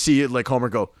 and you just see it like Homer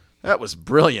go, "That was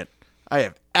brilliant. I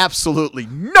have absolutely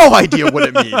no idea what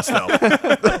it means, though."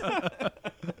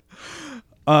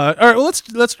 All right, well,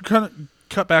 let's kind of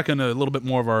cut back into a little bit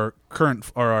more of our current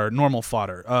or our normal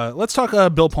fodder. Let's talk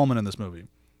Bill Pullman in this movie.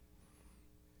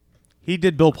 He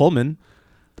did Bill Pullman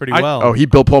pretty well. Oh, he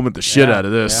Bill Pullman the shit Yeah, out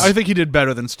of this. I think he did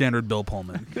better than standard Bill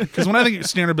Pullman. Because when I think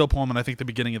standard Bill Pullman, I think the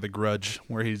beginning of The Grudge,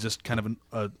 where he's just kind of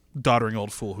a doddering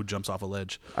old fool who jumps off a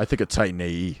ledge. I think a Titan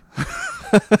AE,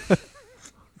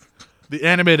 The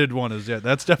animated one is,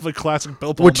 that's definitely classic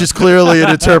Bill Pullman. which is clearly an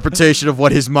interpretation of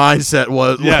what his mindset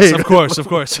was. yes, like. of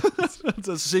course. It's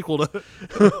a sequel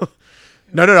to.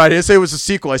 No, I didn't say it was a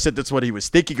sequel. I said that's what he was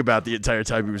thinking about the entire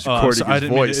time he was Oh, recording so I his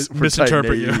didn't mean voice. to for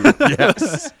misinterpret Titan AE.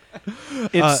 Yes.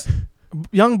 it's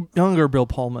younger Bill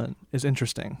Pullman is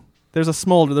interesting. There's a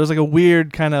smolder. There's like a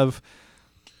weird kind of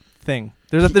thing.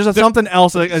 There's a something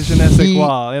else, like a je ne sais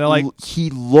quoi. You know, like he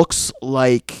looks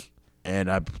like, and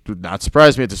I would not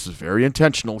surprise me if this was very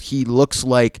intentional. He looks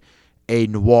like a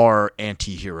noir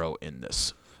anti-hero in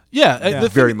this. Yeah, the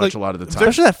Very thing, much like, a lot of the time.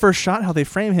 especially that first shot, how they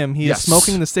frame him. He Yes. is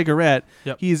smoking the cigarette.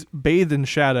 Yep. He's bathed in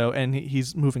shadow, and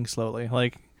he's moving slowly.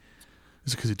 Like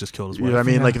Is it because he just killed his You wife? know what I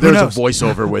mean? Yeah. Like Who there's a knows?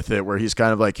 voiceover with it where he's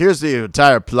kind of like, here's the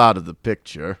entire plot of the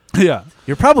picture. Yeah.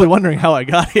 you're probably wondering how I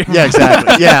got here. Yeah,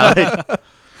 exactly. Yeah.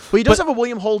 But he does have a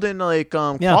William Holden like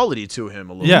quality to him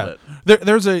a little Yeah, bit.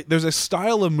 there's a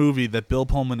style of movie that Bill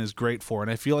Pullman is great for, and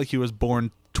I feel like he was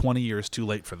born 20 years too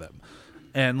late for them.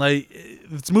 And like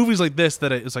it's movies like this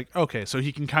that it's like, okay, so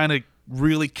he can kind of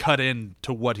really cut in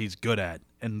to what he's good at,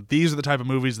 and these are the type of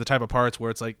movies, the type of parts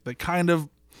where it's like the kind of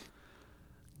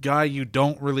guy you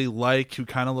don't really like, who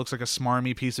kind of looks like a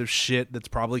smarmy piece of shit that's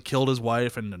probably killed his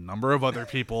wife and a number of other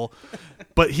people,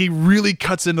 but he really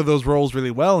cuts into those roles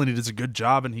really well, and he does a good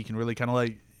job, and he can really kind of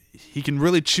like he can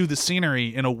really chew the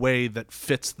scenery in a way that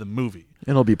fits the movie.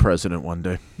 And he'll be president one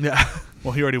day. Yeah,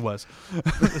 well, he already was.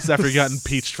 It's after he got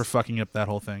impeached for fucking up that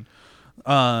whole thing.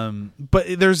 But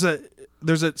there's a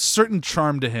certain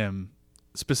charm to him,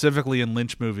 specifically in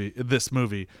this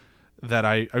movie, that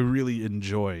I really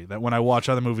enjoy. That when I watch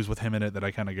other movies with him in it, that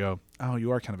I kind of go, oh,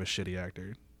 you are kind of a shitty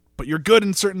actor, but you're good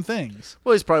in certain things.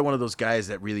 Well, he's probably one of those guys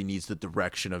that really needs the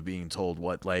direction of being told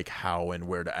what, like, how and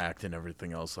where to act and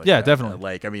everything else. Like Yeah, that. definitely.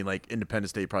 Like, I mean, like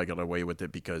Independence Day probably got away with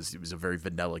it because he was a very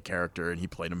vanilla character and he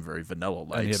played him very vanilla.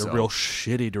 Like, And he had a real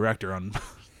shitty director on.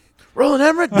 Roland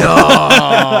Emmerich. No.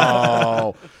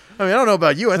 I mean, I don't know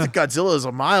about you. I think Godzilla is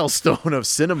a milestone of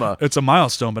cinema. It's a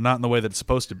milestone, but not in the way that it's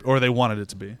supposed to be, or they wanted it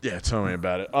to be. Yeah, tell me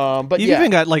about it. But You've yeah,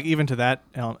 even got like even to that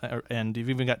end. You've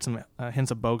even got some hints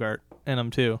of Bogart in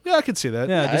them too. Yeah, I could see that.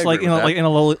 Yeah, I just like agree with that. like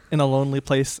in a lonely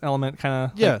place element,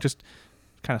 kind of. Yeah. like, just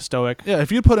kind of stoic. Yeah,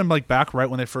 if you put him like back right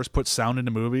when they first put sound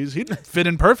into movies, he'd fit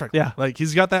in perfect. Yeah. Like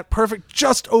he's got that perfect,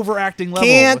 just overacting level.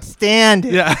 Can't stand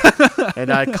it. Yeah.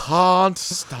 and I can't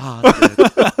stop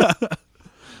it.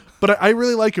 But I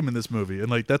really like him in this movie,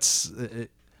 and like that's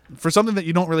for something that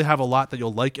you don't really have a lot that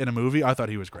you'll like in a movie, I thought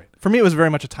he was great. For me, it was very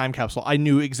much a time capsule. I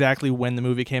knew exactly when the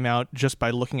movie came out just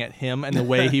by looking at him and the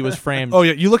way he was framed. Oh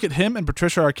yeah, you look at him and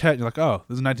Patricia Arquette, and you're like, oh,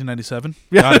 this is 1997.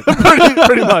 Yeah,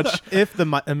 pretty much. If the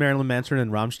Marilyn Manson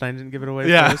and Rammstein didn't give it away,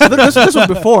 Yeah. first. This was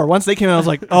before. Once they came out, I was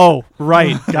like, oh,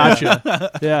 right,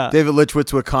 gotcha. Yeah. David Lynch went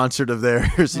to a concert of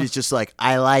theirs, and he's just like,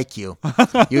 I like you.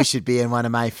 You should be in one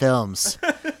of my films.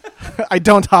 I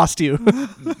don't host you.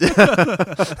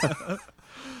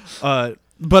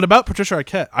 But about Patricia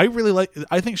Arquette,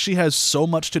 I think she has so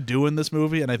much to do in this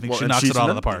movie, and I think she knocks it out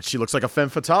of the park. She looks like a femme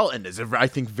fatale, and is, I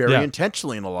think, very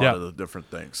intentionally in a lot of the different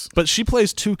things. But she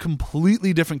plays two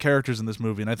completely different characters in this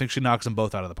movie, and I think she knocks them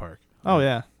both out of the park. Oh,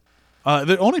 yeah.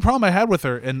 The only problem I had with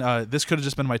her, and this could have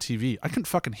just been my TV, I couldn't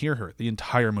fucking hear her the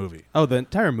entire movie. Oh, the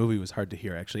entire movie was hard to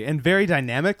hear, actually, and very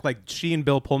dynamic. Like, she and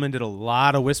Bill Pullman did a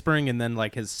lot of whispering, and then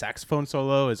like his saxophone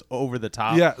solo is over the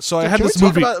top. Yeah, so I had Can we this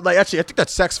talk movie. about, actually, I think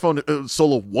that saxophone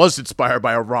solo was inspired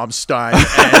by a Rammstein.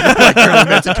 And, like, Marilyn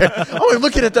Manson character. Oh, I'm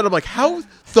looking at that, I'm like, how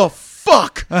the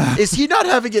fuck is he not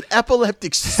having an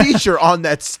epileptic seizure on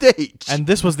that stage? And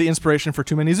this was the inspiration for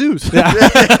Too Many Zoos.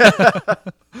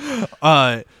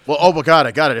 Well, oh my god,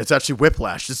 I got it. It's actually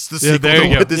Whiplash. It's the sequel there you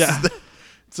to go. this Yeah. is the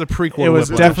It's a prequel. It was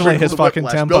to Whiplash. definitely prequel his to fucking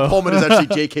Whiplash. tempo. Bill Pullman is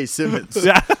actually J.K. Simmons.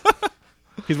 Yeah,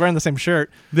 He's wearing the same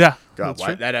shirt. yeah. God,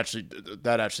 that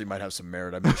actually might have some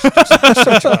merit. I mean,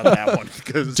 search on that one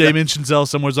because Damien Chazelle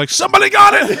somewhere's like, somebody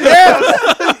got it.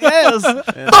 Yes.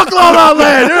 fuck La La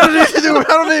Land. I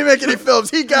don't need to make any films.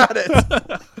 He got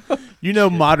it. You know,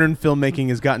 modern filmmaking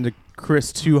has gotten to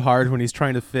Chris too hard when he's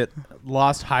trying to fit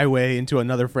Lost Highway into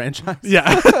another franchise.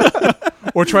 Yeah.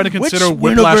 Or trying to consider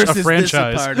Which Whiplash universe a is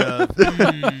franchise. this a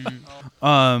part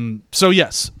of? So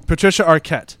yes, Patricia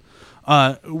Arquette.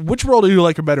 Which role do you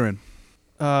like her better in?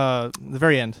 The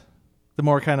very end. The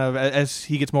more kind of, as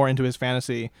he gets more into his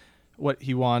fantasy, what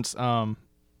he wants,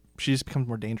 she just becomes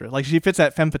more dangerous. Like, she fits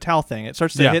that femme fatale thing. It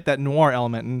starts to hit that noir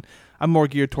element, and I'm more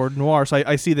geared toward noir, so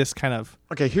I see this kind of...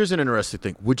 Okay, here's an interesting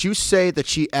thing. Would you say that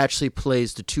she actually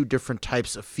plays the two different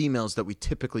types of females that we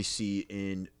typically see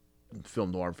in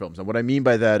film noir films? And what I mean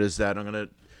by that is that I'm going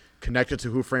to connect it to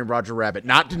Who Framed Roger Rabbit.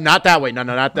 Not that way. No,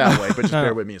 not that way. But just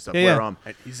bear with me and stuff. Yeah, Where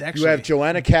He's you have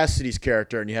Joanna Cassidy's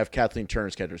character and you have Kathleen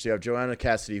Turner's character. So you have Joanna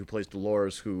Cassidy who plays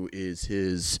Dolores, who is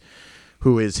his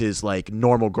like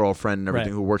normal girlfriend and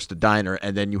everything, Right. who works the diner,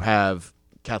 and then you have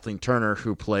Kathleen Turner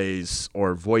who plays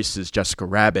or voices Jessica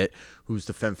Rabbit, who's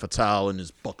the femme fatale and is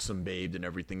buxom babed and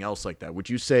everything else like that. Would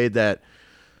you say that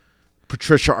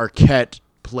Patricia Arquette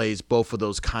plays both of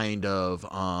those kind of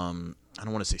I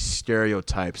don't want to say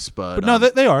stereotypes, but No,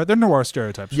 they are. They're noir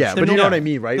stereotypes. yeah, They're but you know noir. what I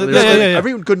mean, right? Yeah, There's yeah, like- yeah.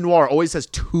 Every good noir always has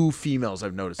two females.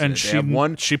 I've noticed, And in it. They have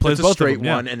one. she plays that's both a of straight them,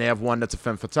 yeah. one, and they have one that's a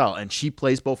femme fatale, and she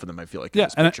plays both of them. I feel like in Yeah,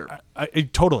 this and picture. I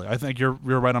totally. I think you're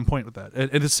right on point with that.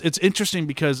 It's interesting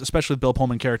because especially with Bill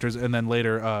Pullman characters, and then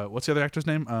later, what's the other actor's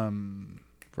name?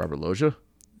 Robert Loggia.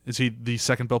 Is he the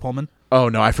second Bill Pullman? Oh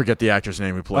no, I forget the actor's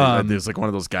name who played. Um, There's like one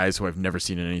of those guys who I've never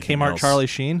seen in anything Kmart else. Charlie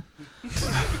Sheen.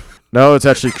 No, it's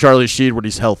actually Charlie Sheen when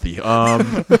he's healthy.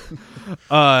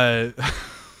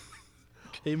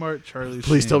 Kmart Charlie.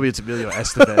 Please Sheen. tell me it's Emilio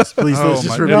Estevez. Please Oh let's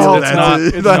just my remember God. that. it's not.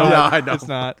 It's No, not. I know. It's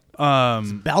not.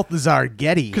 Balthazar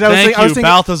Getty. 'Cause I was Thank thinking- you,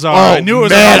 Balthazar. Oh I knew it was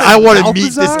man, about I want to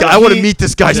meet Balthazar? this guy. I want to meet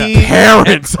this guy's he-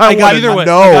 parents. I got want either to way.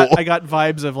 know. I got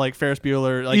vibes of like Ferris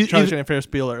Bueller, like You- Charlie you- Sheen and Ferris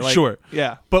Bueller. Like, Sure.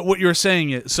 Yeah. But what you're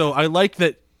saying is, so I like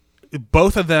that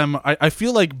both of them, I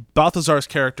feel like Balthazar's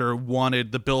character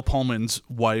wanted the Bill Pullman's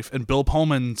wife, and Bill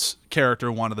Pullman's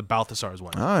character wanted the Balthazar's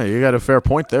wife. Oh, you got a fair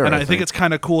point there. And I think it's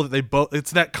kind of cool that they both,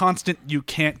 it's that constant, you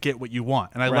can't get what you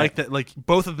want. And I Right. like that, like,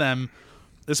 both of them,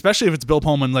 especially if it's Bill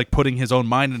Pullman, like, putting his own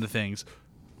mind into things,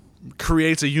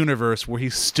 creates a universe where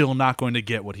he's still not going to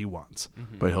get what he wants.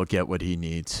 but he'll get what he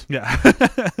needs. Yeah.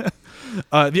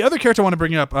 The other character I want to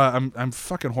bring up, I'm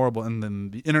fucking horrible, and then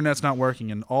the internet's not working,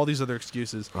 and all these other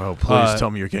excuses. Oh, please tell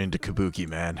me you're getting to Kabuki,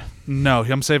 man. No,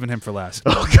 I'm saving him for last.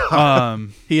 Oh God.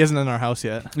 He isn't in our house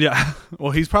yet. Yeah.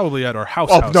 Well, he's probably at our house.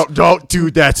 Oh house. no, don't,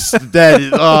 dude. That is.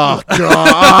 Oh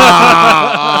God.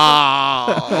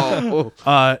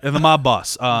 And the mob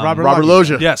boss, Robert Robert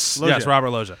Loggia. Loggia. Yes, Loggia. yes, Robert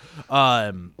Loggia.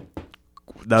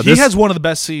 Now He has one of the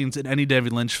best scenes in any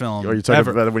David Lynch film. Are you talking ever.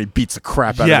 about when he beats the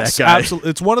crap out Yes, of that guy? absolutely.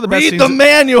 It's one of the best Read scenes. the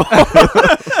manual.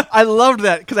 I loved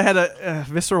that because I had a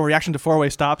visceral reaction to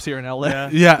four-way stops here in LA.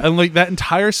 Yeah, and like that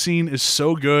entire scene is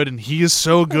so good, and he is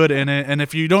so good in it. And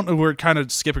if you don't know, we're kind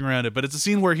of skipping around it, but it's a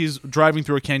scene where he's driving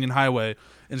through a canyon highway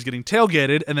and is getting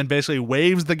tailgated, and then basically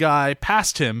waves the guy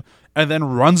past him, and then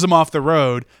runs him off the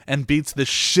road and beats the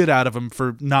shit out of him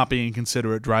for not being a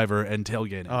considerate driver and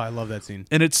tailgating. Oh, I love that scene.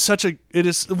 And it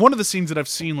is one of the scenes that I've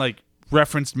seen like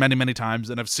referenced many, many times,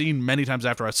 and I've seen many times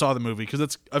after I saw the movie because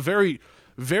it's a very,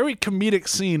 very comedic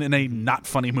scene in a not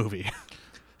funny movie.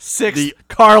 6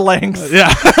 car lengths.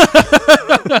 Yeah.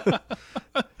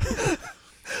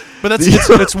 But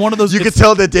it's one of those. You could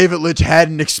tell that David Lynch had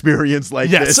an experience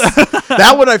like Yes. this.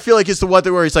 That one I feel like is the one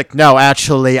where he's like, no,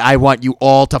 actually, I want you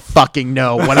all to fucking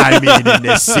know what I mean in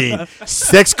this scene.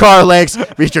 6 car lengths,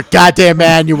 read your goddamn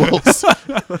manuals.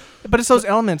 But it's those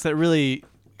elements that really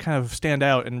kind of stand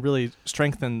out and really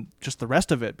strengthen just the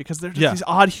rest of it because they're just these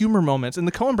odd humor moments, and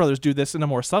the Coen brothers do this in a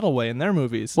more subtle way in their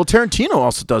movies. Well, Tarantino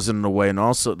also does it in a way, and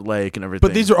also like and everything.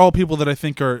 But these are all people that I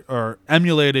think are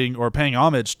emulating or paying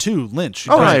homage to Lynch. He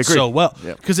Oh, does I it agree. so well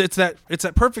Yep. because it's that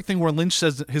perfect thing where Lynch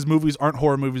says that his movies aren't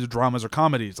horror movies or dramas or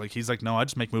comedies. Like he's like, no, I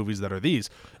just make movies that are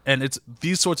these, and it's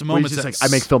these sorts of Well, he's moments. just that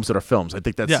like, I make films that are films. I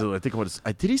think that's. Yeah. I think what is.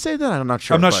 Did he say that? I'm not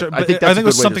sure. I'm not sure, but I think I that's think a it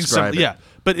was good way to something describe similar. it. Yeah,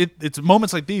 but it's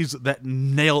moments like these that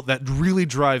really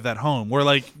drive that home. Where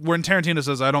like when Tarantino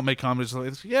says, "I don't make comedies,"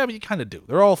 like, yeah, but you kind of do.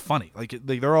 They're all funny. Like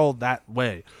they're all that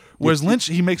way. Whereas Lynch,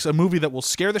 he makes a movie that will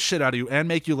scare the shit out of you and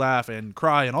make you laugh and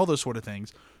cry and all those sort of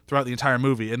things throughout the entire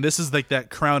movie. And this is like that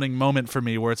crowning moment for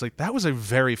me where it's like that was a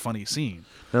very funny scene.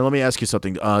 Now let me ask you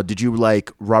something. Did you like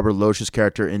Robert Loach's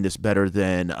character in this better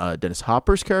than Dennis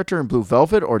Hopper's character in Blue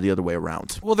Velvet, or the other way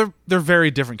around? Well, they're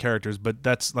very different characters, but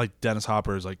that's like Dennis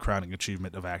Hopper's like crowning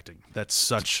achievement of acting. That's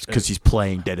such Because he's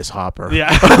playing Dennis Hopper.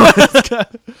 yeah.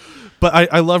 But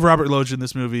I love Robert Loach in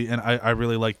this movie, and I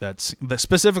really like that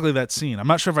specifically that scene. I'm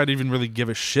not sure if I'd even really give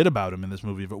a shit about him in this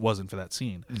movie if it wasn't for that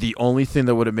scene. The only thing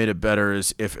that would have made it better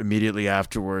is if immediately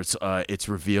afterwards it's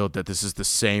revealed that this is the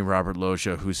same Robert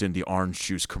Loggia who's in the orange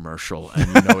juice commercial, and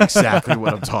you know exactly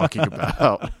what I'm talking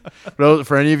about. But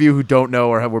for any of you who don't know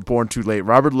or were born too late,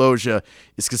 Robert Loggia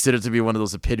is considered to be one of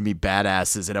those epitome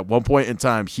badasses, and at one point in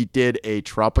time, he did a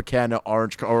Tropicana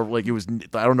orange, or like it was,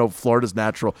 I don't know, Florida's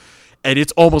Natural. And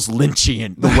it's almost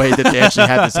Lynchian the way that they actually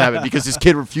had this happen because his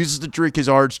kid refuses to drink his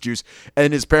orange juice.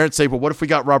 And his parents say, well, what if we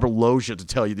got Robert Loggia to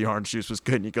tell you the orange juice was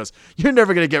good? And he goes, you're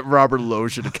never going to get Robert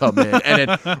Loggia to come in. And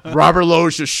then Robert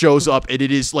Loggia shows up, and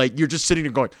it is like, you're just sitting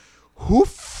there going, who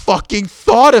fucking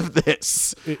thought of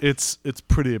this? It's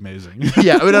pretty amazing.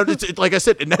 Yeah, I mean, it's like I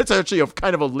said, and that's actually a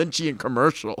kind of a Lynchian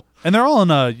commercial. And they're all on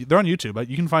they're on YouTube.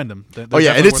 You can find them. They're Oh,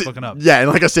 yeah, and definitely it's worth looking up. yeah,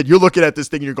 and like I said, you're looking at this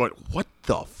thing and you're going, what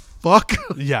the fuck?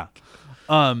 Yeah.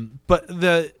 But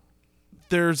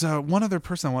there's one other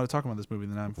person I want to talk about in this movie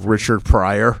that I'm Richard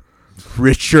Pryor.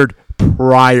 Richard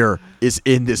Pryor is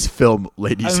in this film,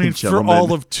 ladies and for gentlemen.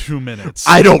 all of 2 minutes.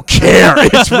 I don't care.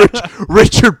 It's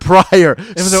Richard Pryor,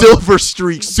 Silver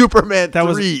Streak, Superman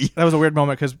 3. That was a weird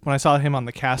moment because when I saw him on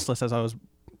the cast list as I was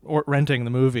renting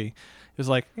the movie, it was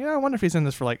like, yeah, I wonder if he's in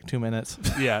this for like 2 minutes.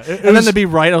 Yeah. And then to be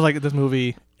right, I was like, this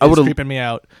movie is creeping me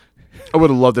out. I would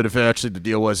have loved it if actually the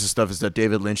deal was is that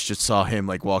David Lynch just saw him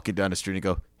like walking down the street and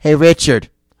go, Hey, Richard,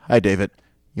 hi, David.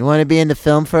 you want to be in the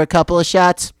film for a couple of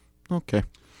shots? Okay.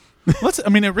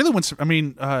 It really went.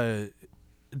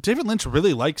 David Lynch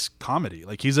really likes comedy.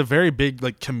 Like he's a very big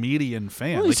like comedian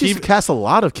fan. Well, he like seems to cast a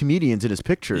lot of comedians in his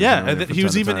pictures. yeah, you know, and from he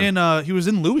was time to even time. in he was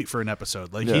in Louis for an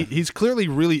episode. Like Yeah. he's clearly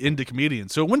really into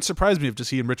comedians. So it wouldn't surprise me if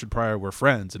just he and Richard Pryor were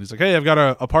friends. And he's like, hey, I've got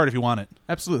a part if you want it.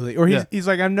 Absolutely. Or he's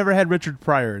like, I've never had Richard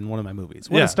Pryor in one of my movies.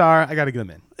 What Yeah. a star. I got to get him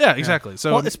in. Yeah, exactly.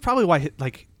 So Well, it's probably why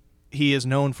he is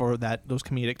known for those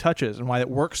comedic touches and why it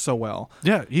works so well.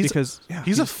 yeah,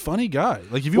 he's a funny guy.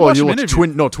 Like if you watch you him look,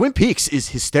 interview, Twin Peaks is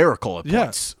hysterical at Yeah.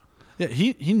 points. yeah,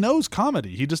 he knows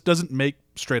comedy. He just doesn't make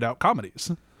straight out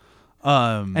comedies.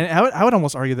 And I would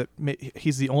almost argue that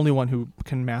he's the only one who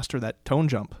can master that tone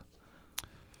jump.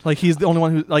 Like he's the only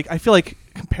one who I feel like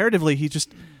comparatively he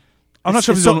just. I'm not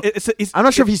sure if he's I'm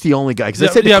not sure if he's the only guy because Yeah,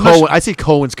 I said yeah, I'm not Cohen. sure. I say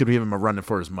Cohen's could give him a run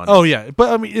for his money. Oh yeah, but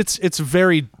I mean it's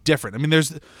very different. I mean there's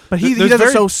he there's does it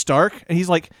very- so stark, and he's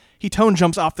like he tone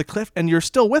jumps off the cliff, and you're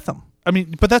still with him.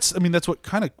 But that's what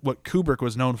Kubrick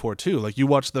was known for too. Like you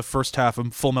watch the first half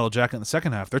of Full Metal Jacket and the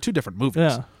second half, they're two different movies.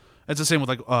 Yeah. It's the same with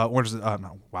like Orange is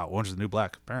the New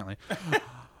Black apparently.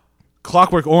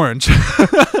 Clockwork Orange.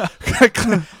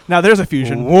 Now there's a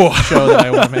fusion Whoa. show that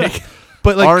I want to make.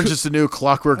 But like Orange is the new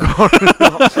Clockwork. Orange is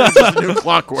the new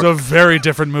Clockwork. it's a very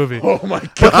different movie. Oh my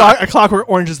god! Clockwork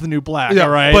Orange is the new black. Yeah, all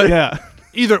right. but- yeah.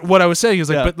 Either what I was saying is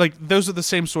like, Yeah. but like those are the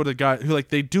same sort of guy who like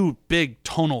they do big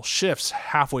tonal shifts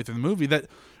halfway through the movie that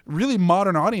really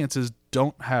modern audiences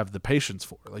don't have the patience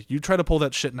for. Like you try to pull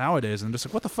that shit nowadays and I'm just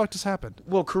like, what the fuck just happened?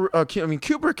 Well,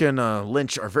 Kubrick and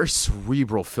Lynch are very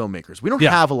cerebral filmmakers. We don't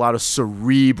Yeah. have a lot of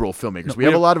cerebral filmmakers. No, we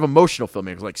have a lot of emotional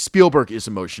filmmakers. Like Spielberg is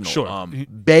emotional. Sure.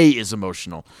 Bay is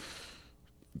emotional.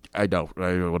 I know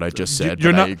what I just said.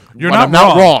 You're but not. You're but not I'm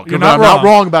not wrong. You're But not I'm wrong. not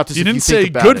wrong about this. You if didn't you say think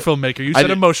about good it. filmmaker. You I said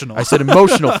did- emotional. I said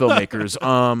emotional filmmakers.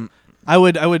 I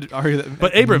would argue that.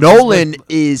 but Abrams. Nolan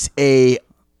is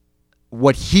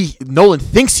Nolan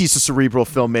thinks he's a cerebral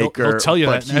He'll filmmaker. tell you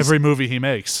but that in he's- every movie he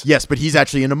makes. Yes, but he's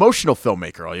actually an emotional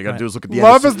filmmaker. All you got to do is look at the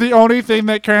Love end is the only thing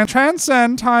that can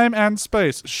transcend time and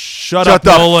space. Shut Shut up,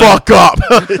 the Nolan. fuck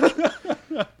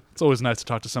up. It's always nice to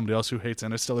talk to somebody else who hates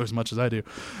Interstellar as much as I do.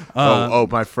 Oh,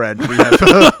 my friend. We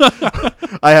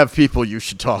have I have people you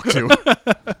should talk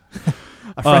to.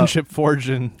 a friendship forged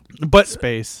in But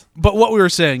space. But what we were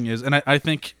saying is, and I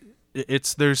think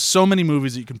there's so many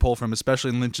movies that you can pull from, especially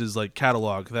in Lynch's like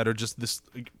catalog, that are just this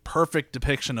like, perfect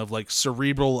depiction of like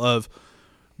cerebral, of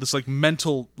this like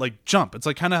mental like jump. It's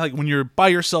like kind of like when you're by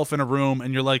yourself in a room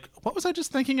and you're like, what was I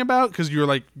just thinking about? Because you're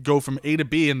like go from A to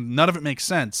B and none of it makes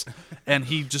sense, and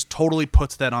he just totally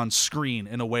puts that on screen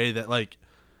in a way that like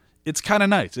it's kind of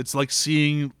nice. It's like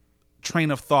seeing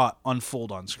train of thought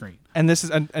unfold on screen. And this is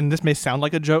and this may sound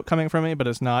like a joke coming from me, but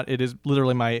it's not. It is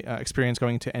literally my experience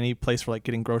going to any place for like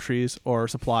getting groceries or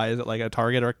supplies at like a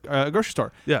Target or a grocery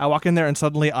store. Yeah. I walk in there and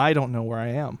suddenly I don't know where I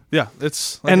am. Yeah,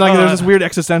 it's And like there's this weird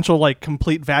existential like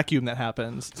complete vacuum that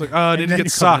happens. It's like, I need to then get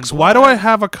you come socks. in Why do I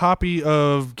have a copy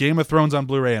of Game of Thrones on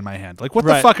Blu-ray in my hand? Like, what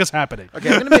the Right. fuck is happening? Okay,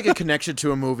 I'm going to make a connection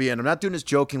to a movie, and I'm not doing this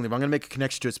jokingly, but I'm going to make a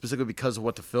connection to it specifically because of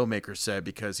what the filmmaker said,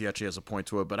 because he actually has a point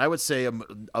to it. But I would say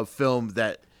a film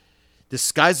that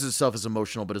disguises itself as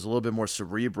emotional, but is a little bit more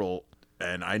cerebral,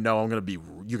 and I know you're going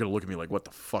to look at me like, what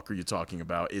the fuck are you talking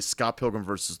about, is Scott Pilgrim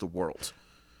versus the World.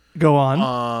 Go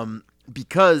on.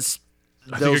 Because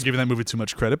I think you're giving that movie too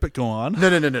much credit, but go on.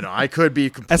 No. I could be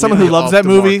completely As someone who loves off that the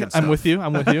mark movie, and I'm stuff. with you.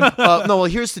 I'm with you. No, well,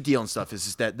 here's the deal and stuff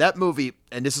is that movie,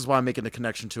 and this is why I'm making the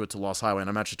connection to it to Lost Highway, and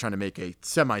I'm actually trying to make a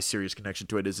semi-serious connection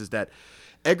to it, is that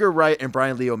Edgar Wright and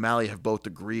Brian Lee O'Malley have both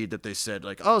agreed that they said,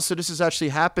 like, oh, so this is actually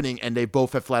happening, and they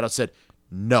both have flat out said,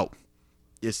 no.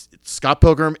 It's Scott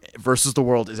Pilgrim versus the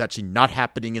World is actually not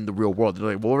happening in the real world.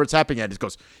 They're like, well, where it's happening at, it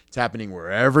goes, it's happening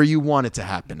wherever you want it to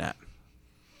happen at.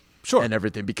 Sure. And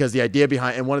everything, because the idea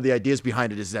behind, and one of the ideas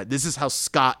behind it is that this is how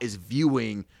Scott is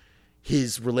viewing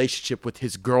his relationship with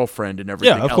his girlfriend and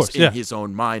everything Yeah, of else course, in yeah. his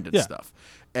own mind and Yeah. stuff.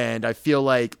 And I feel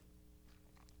like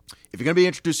if you're going to be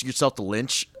introducing yourself to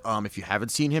Lynch, if you haven't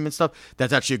seen him and stuff,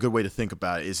 that's actually a good way to think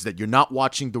about it, is that you're not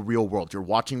watching the real world. You're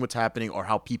watching what's happening or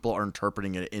how people are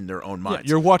interpreting it in their own Yeah, minds.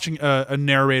 you're watching a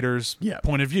narrator's Yeah.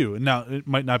 point of view. And now, it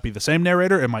might not be the same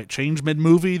narrator. It might change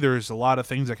mid-movie. There's a lot of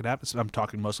things that could happen. So I'm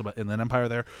talking mostly about Inland Empire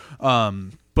there.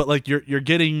 But like you're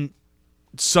getting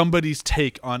somebody's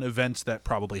take on events that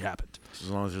probably happened. As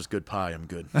long as there's good pie, I'm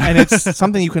good. And it's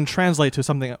something you can translate to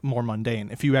something more mundane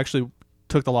if you actually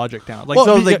took the logic down. Like Well,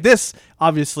 so, yeah. like this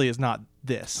obviously is not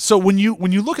this. So when you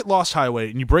look at Lost Highway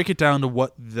and you break it down to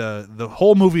what the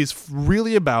whole movie is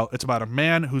really about, it's about a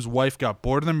man whose wife got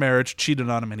bored in their marriage, cheated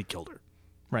on him, and he killed her.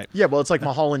 Right. Yeah, well, it's like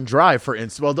Mulholland Drive, for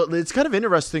instance. Well, it's kind of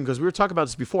interesting because we were talking about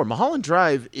this before. Mulholland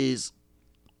Drive is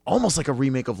almost like a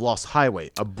remake of Lost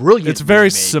Highway. A brilliant It's very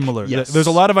remake. similar. Yes. There's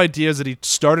a lot of ideas that he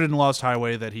started in Lost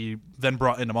Highway that he then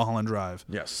brought into Mulholland Drive.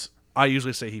 Yes. I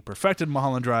usually say he perfected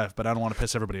Mulholland Drive, but I don't want to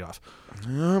piss everybody off.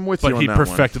 I'm with you But on he that one.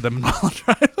 perfected them in Mulholland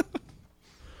Drive.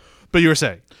 But you were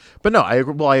saying. But no,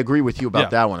 I agree with you about Yeah.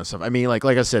 that one and stuff. I mean, like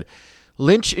I said,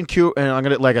 Lynch and Kubrick, and I'm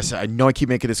gonna, like I said, I know I keep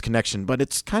making this connection, but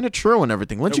it's kind of true and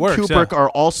everything. Lynch It works, and Kubrick yeah. are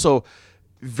also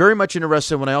very much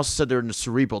interested. When I also said they're in the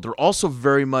cerebral, they're also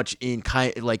very much in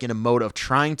in a mode of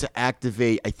trying to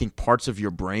activate, I think, parts of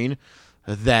your brain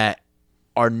that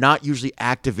are not usually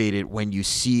activated when you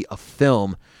see a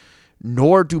film.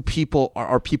 Nor do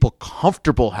are people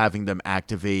comfortable having them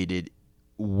activated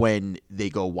when they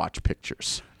go watch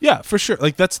pictures. Yeah, for sure.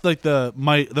 Like that's like the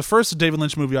first David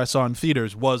Lynch movie I saw in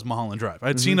theaters was Mulholland Drive.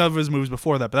 I'd seen other of his movies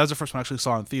before that, but that was the first one I actually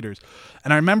saw in theaters.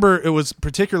 And I remember it was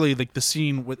particularly like the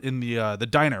scene in the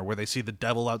diner where they see the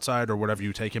devil outside or whatever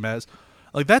you take him as.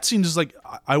 Like that scene just like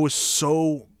I was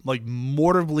so like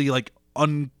mortally like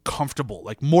uncomfortable,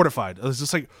 like mortified. I was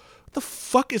just like, what the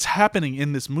fuck is happening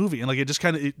in this movie? And like it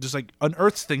just like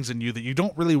unearths things in you that you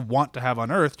don't really want to have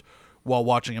unearthed while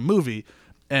watching a movie.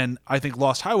 And I think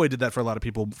Lost Highway did that for a lot of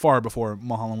people far before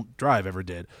Mulholland Drive ever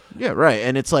did. Yeah, right.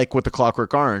 And it's like with the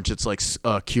Clockwork Orange, it's like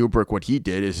Kubrick, what he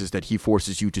did is that he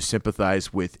forces you to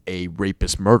sympathize with a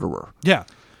rapist murderer. Yeah.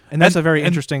 And that's a very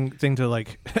interesting thing to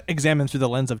like examine through the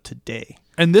lens of today.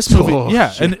 And this movie, Oh,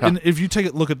 yeah. yeah. And if you take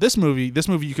a look at this movie,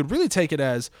 you could really take it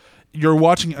as you're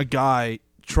watching a guy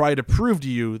try to prove to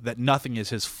you that nothing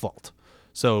is his fault.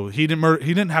 So he didn't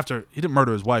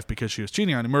murder his wife because she was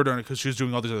cheating on him. He murdered her because she was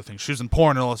doing all these other things. She was in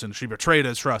porn and all this, and she betrayed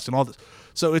his trust and all this.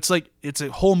 So it's like it's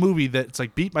a whole movie that it's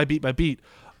like beat by beat by beat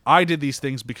I did these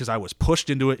things because I was pushed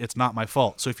into it. It's not my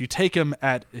fault. So if you take him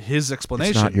at his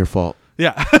explanation, It's not your fault.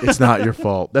 yeah, It's not your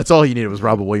fault. That's all you needed was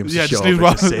Robin Williams yeah, to show just up need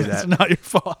and just say it's that. not your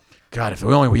fault. God,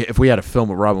 if we had a film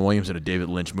with Robin Williams and a David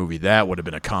Lynch movie, that would have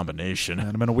been a combination.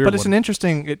 That'd have been a weird But it's one. an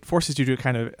interesting. It forces you to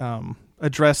kind of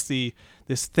address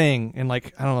this thing in,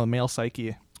 like, I don't know, the male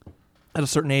psyche. At a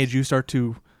certain age, you start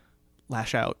to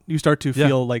lash out. You start to Yeah.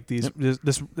 feel like this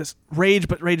rage,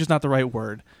 but rage is not the right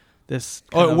word. This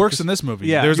Oh, kind it of works just- in this movie.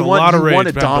 Yeah. There's You a want- lot of you rage. want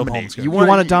to behind Bill dominate. Pullman's You character. You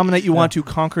want to you- dominate. You want to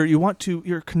conquer. You want to.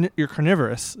 You're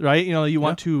carnivorous, right? You know. You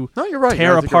want to. No, you're right.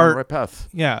 Tear I think you're on the apart. right path.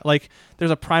 Yeah, like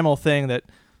there's a primal thing that,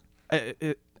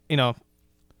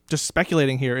 just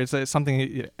speculating here is that it's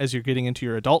something as you're getting into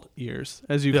your adult years,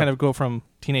 as you Yeah. kind of go from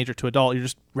teenager to adult, you're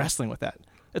just wrestling with that.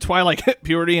 It's why like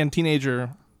puberty and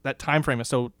teenager, that time frame is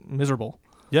so miserable.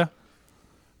 Yeah.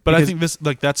 But I Because-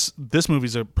 think this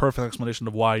movie's a perfect explanation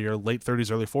of why your late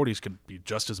 30s, early 40s could be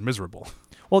just as miserable.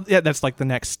 Well, yeah, that's like the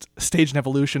next stage in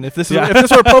evolution. If this Yeah. if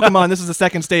this were Pokemon, this is the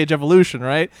second stage evolution,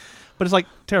 right? But it's like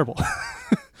terrible.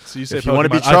 So you say If you wanna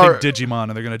be Pokemon, I think Digimon,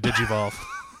 and they're going to Digivolve.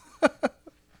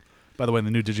 By the way,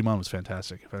 the new Digimon was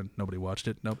fantastic. If nobody watched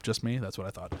it, nope, just me. That's what I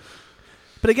thought.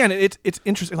 But again, it's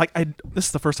interesting. Like this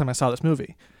is the first time I saw this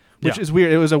movie, which Yeah. is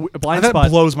weird. It was a blind That spot.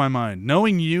 blows my mind.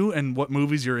 Knowing you and what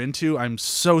movies you're into, I'm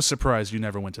so surprised you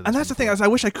never went to this. And that's the one thing. before. I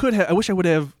wish I could have. I wish I would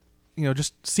have,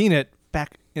 just seen it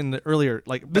back in the earlier.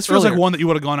 Like This feels like earlier. one that you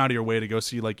would have gone out of your way to go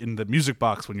see, like in the music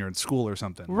box when you're in school or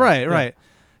something. Right, Yeah. right.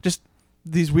 Just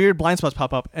these weird blind spots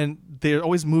pop up, and they're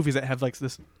always movies that have like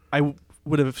this. I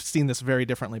would have seen this very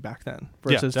differently back then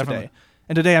versus definitely. today.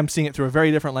 And today I'm seeing it through a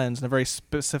very different lens and a very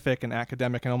specific and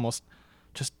academic and almost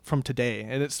just from today.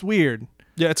 And it's weird.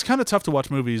 Yeah, it's kind of tough to watch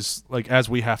movies like as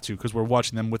we have to because we're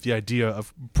watching them with the idea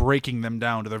of breaking them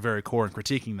down to their very core and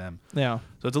critiquing them. Yeah.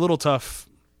 So it's a little tough.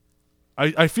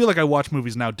 I feel like I watch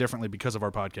movies now differently because of our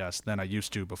podcast than I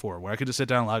used to before, where I could just sit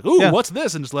down and like, ooh, Yeah. what's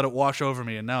this? And just let it wash over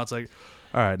me. And now it's like,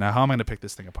 all right, now how am I going to pick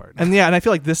this thing apart? And yeah, and I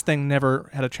feel like this thing never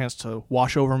had a chance to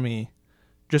wash over me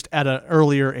just at an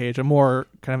earlier age, a more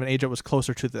kind of an age that was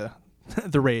closer to the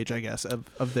the rage, I guess, of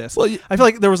this. Well, I feel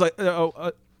like there was like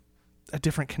a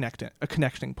different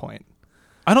connecting point.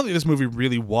 I don't think this movie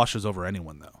really washes over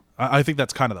anyone, though. I think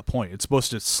that's kind of the point. It's supposed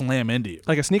to slam into you.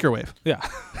 Like a sneaker wave. Yeah.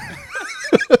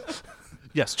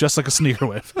 Yes, just like a sneaker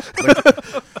wave.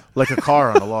 Like a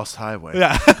car on a lost highway.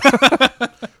 Yeah.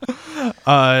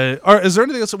 Is there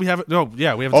anything else that we haven't? No,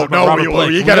 yeah, we haven't Oh talked about no, Robert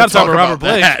Blake. you We got gotta to talk Robert about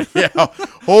Blake. that. Yeah.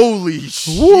 Holy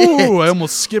shit! Woo! I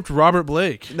almost skipped Robert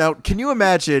Blake. Now, can you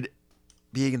imagine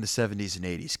being in the 70s and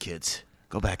 80s, kids?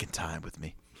 Go back in time with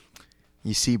me.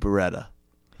 You see Beretta.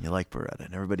 You like Beretta,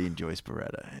 and everybody enjoys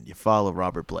Beretta. And you follow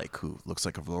Robert Blake, who looks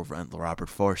like a Robert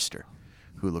Forster,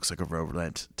 who looks like a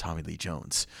Reverend Tommy Lee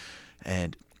Jones.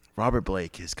 And Robert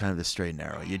Blake is kind of the straight and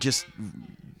narrow. You just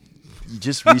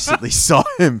recently saw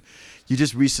him. You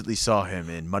just recently saw him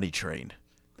in Money Train,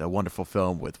 that wonderful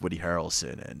film with Woody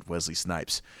Harrelson and Wesley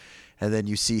Snipes. And then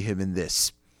you see him in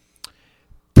this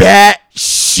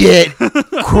batshit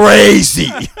crazy.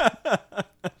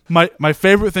 My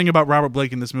favorite thing about Robert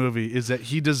Blake in this movie is that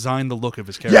he designed the look of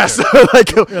his character. Yes, like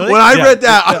when I Yeah. read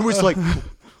that, I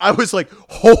was like,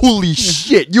 holy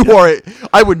shit! You are.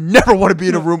 I would never want to be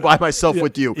in a room by myself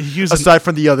with you. He was aside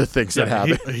from the other things that Yeah,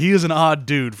 happen. he is an odd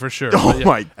dude for sure. Oh But yeah.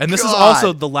 my And this is God.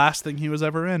 also the last thing he was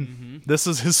ever in. This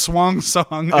is his swan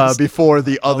song. Before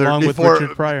the other, Along with before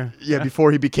Richard Pryor. yeah,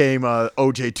 before he became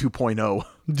OJ 2.0.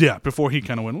 Yeah, before he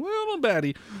kind of went little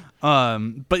baddie.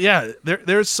 But yeah,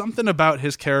 there's something about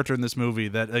his character in this movie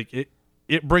that like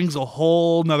it brings a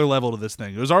whole nother level to this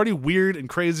thing. It was already weird and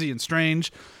crazy and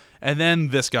strange, and then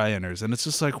this guy enters, and it's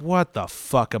just like, what the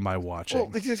fuck am I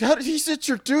watching? Well, how did he's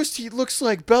introduced? He looks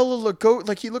like Bela Lugosi.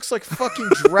 Like he looks like fucking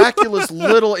Dracula's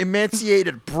little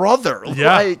emaciated brother.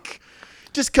 Yeah. Like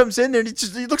just comes in there and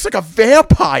he looks like a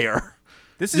vampire.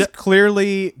 This is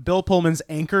clearly Bill Pullman's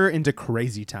anchor into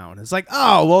Crazy Town. It's like,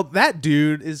 oh, well, that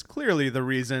dude is clearly the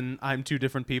reason I'm two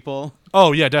different people.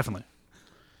 Oh yeah, definitely.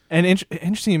 And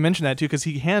interesting you mentioned that too, because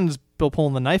he hands Bill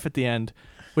Pullman the knife at the end,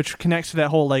 which connects to that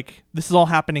whole like, this is all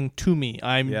happening to me.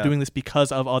 I'm doing this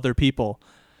because of other people.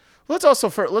 Let's also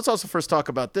first talk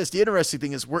about this. The interesting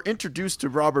thing is we're introduced to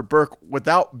Robert Burke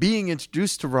without being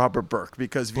introduced to Robert Burke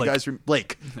because if you guys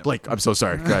Blake. I'm so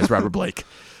sorry, guys. Robert Blake.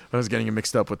 I was getting him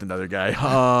mixed up with another guy.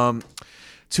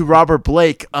 To Robert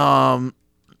Blake, when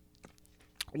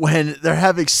they're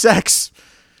having sex,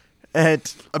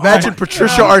 and imagine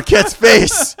Patricia Arquette's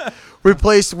face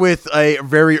replaced with a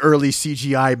very early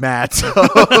CGI Matt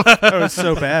That was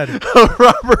so bad. of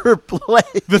Robert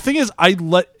Blake. The thing is,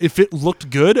 if it looked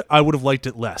good, I would have liked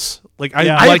it less. Like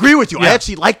Yeah. I like- agree with you. I yeah.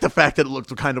 actually like the fact that it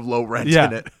looked kind of low rent Yeah,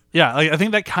 in it. yeah. Like I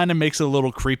think that kind of makes it a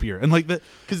little creepier, and like the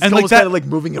Because it's and almost that, kind of like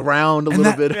moving around a and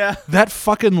little that, bit. That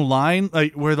fucking line,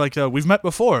 like where like we've met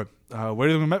before. Where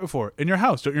have we met before? In your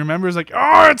house. Don't you remember? It's like,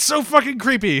 oh, it's so fucking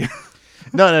creepy.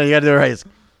 No, you gotta do it right. It's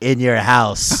in your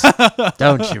house.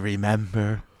 Don't you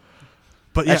remember?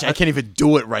 But yeah, Actually, I can't even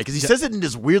do it right because he says it in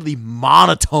this weirdly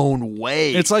monotone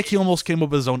way. it's like he almost came up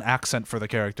with his own accent for the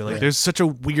character. Like there's such a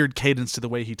weird cadence to the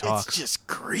way he talks. It's just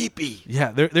creepy.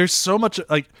 Yeah, there's so much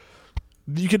like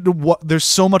you could there's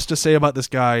so much to say about this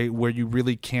guy where you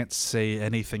really can't say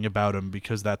anything about him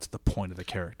because that's the point of the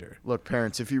character. Look,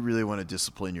 parents, if you really want to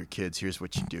discipline your kids, here's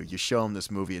what you do. You show them this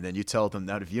movie, and then you tell them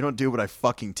that if you don't do what I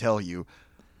fucking tell you,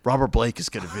 Robert Blake is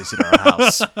going to visit our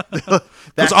house.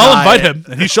 Because I'll invite him,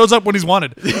 and he shows up when he's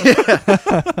wanted.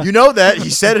 You know that. He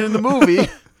said it in the movie. You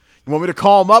want me to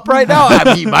call him up right now? I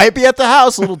mean, he might be at the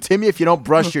house, little Timmy, if you don't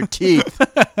brush your teeth.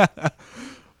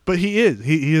 But he is.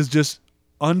 He is just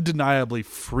undeniably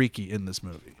freaky in this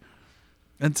movie.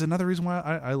 And it's another reason why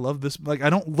I love this. Like, I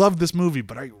don't love this movie,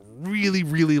 but I really,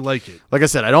 really like it. Like I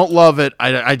said, I don't love it.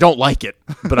 I don't like it,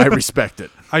 but I respect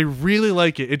it. I really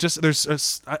like it. It just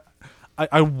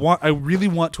I really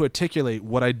want to articulate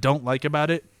what I don't like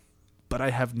about it, but I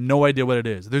have no idea what it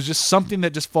is. There's just something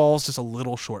that just falls just a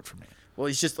little short for me. Well,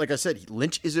 he's just, like I said,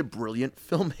 Lynch is a brilliant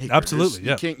filmmaker. Absolutely,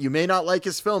 yeah. You may not like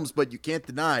his films, but you can't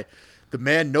deny the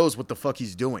man knows what the fuck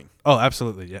he's doing. Oh,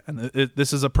 absolutely, yeah. And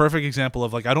this is a perfect example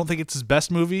of, like, I don't think it's his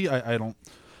best movie. I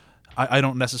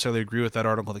don't necessarily agree with that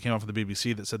article that came out from the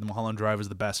BBC that said The Mulholland Drive is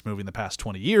the best movie in the past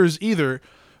 20 years either.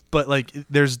 But like,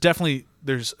 there's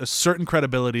a certain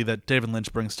credibility that David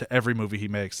Lynch brings to every movie he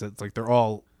makes. That's like they're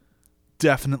all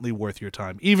definitely worth your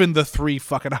time. Even the 3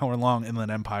 fucking hour long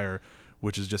Inland Empire,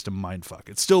 which is just a mindfuck.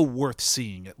 It's still worth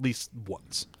seeing at least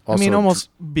once. I mean, Also, almost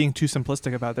being too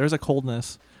simplistic about it. There's a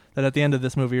coldness that at the end of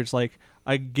this movie, it's like,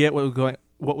 I get what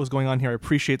was going on here. I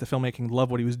appreciate the filmmaking,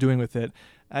 love what he was doing with it.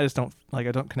 I just don't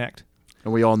connect.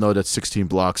 And we all know that 16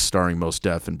 Blocks starring Mos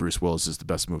Def and Bruce Willis is the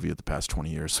best movie of the past 20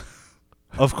 years.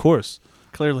 Of course.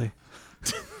 Clearly.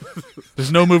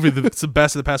 There's no movie that's the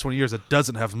best of the past 20 years that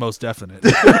doesn't have Mos Def in it.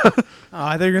 Oh,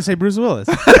 I thought you were gonna say Bruce Willis.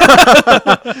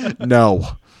 No.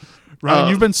 Ryan,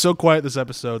 you've been so quiet this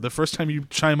episode. The first time you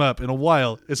chime up in a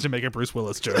while is to make a Bruce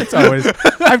Willis joke. It's always.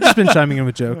 I've just been chiming in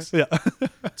with jokes. Yeah.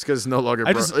 It's because it's no longer.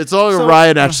 just- It's no longer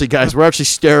Ryan. Actually, guys, we're actually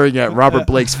staring at Robert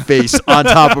Blake's face on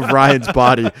top of Ryan's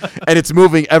body, and it's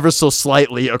moving ever so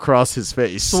slightly across his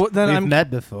face. So then We've I'm met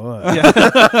before. so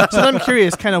then I'm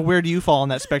curious, kind of where do you fall on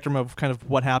that spectrum of kind of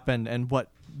what happened and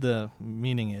what the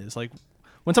meaning is? Like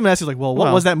when someone asks you, like, well, what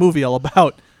Well- was that movie all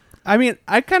about? I mean,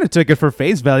 I kind of took it for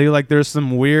face value. Like, there's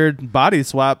some weird body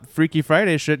swap, Freaky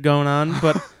Friday shit going on,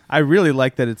 but I really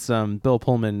like that it's Bill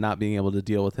Pullman not being able to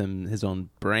deal with his own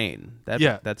brain.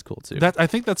 That's cool too. I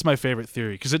think that's my favorite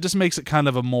theory because it just makes it kind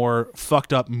of a more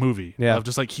fucked up movie. Yeah. Of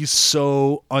just like he's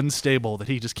so unstable that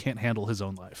he just can't handle his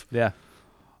own life. yeah.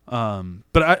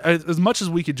 But I, as much as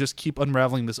we could just keep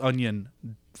unraveling this onion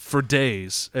for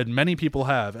days, and many people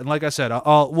have, and like I said,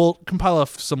 we'll compile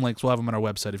off some links. We'll have them on our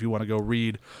website if you want to go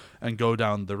read and go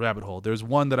down the rabbit hole. There's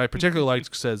one that I particularly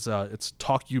liked. Says it's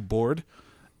 "Talk You Bored,"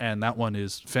 and that one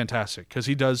is fantastic because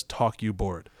he does talk you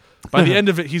bored. By the end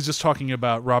of it, he's just talking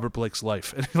about Robert Blake's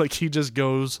life, and like he just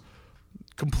goes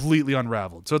completely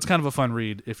unraveled. So it's kind of a fun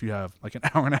read if you have like an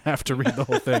hour and a half to read the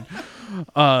whole thing.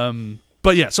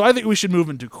 But yeah, so I think we should move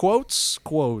into quotes.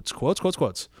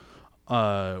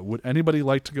 Would anybody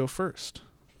like to go first?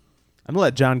 I'm gonna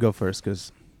let John go first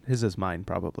because his is mine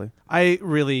probably. I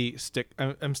really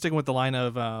I'm sticking with the line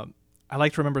of I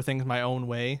like to remember things my own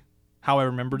way, how I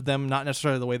remembered them, not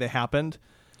necessarily the way they happened.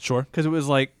 Sure. Because it was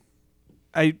like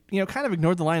I kind of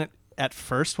ignored the line at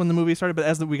first when the movie started, but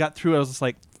as we got through, I was just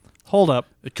like, hold up,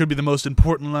 It could be the most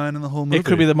important line in the whole movie. it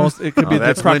could be the most. It could be the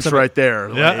That's crux Lynch of it. right there.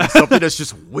 Like, Yeah. something that's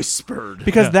just whispered.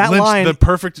 Because that Lynch, line, the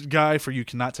perfect guy for you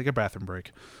cannot take a bathroom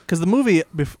break. because the movie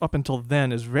up until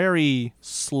then is very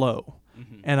slow,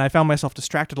 and I found myself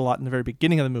distracted a lot in the very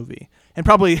beginning of the movie, and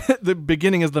probably the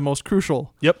beginning is the most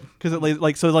crucial. Yep. Because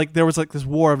there was like this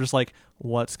war of just like,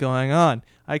 what's going on?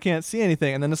 I can't see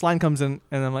anything, and then this line comes in,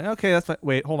 and I'm like, okay, that's fine.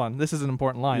 Wait, hold on, this is an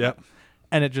important line. Yep.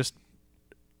 And it just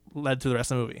led to the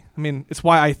rest of the movie. I mean, it's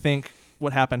why I think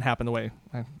what happened the way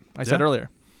I said Yeah. earlier.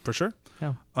 For sure.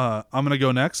 Yeah. I'm going to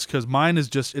go next because mine is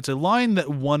just, it's a line that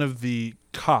one of the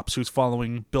cops who's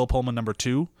following Bill Pullman number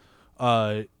 2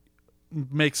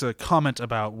 makes a comment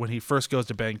about when he first goes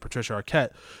to bang Patricia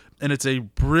Arquette, and it's a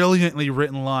brilliantly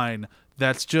written line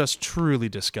that's just truly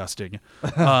disgusting.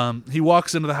 He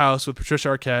walks into the house with Patricia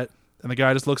Arquette, and the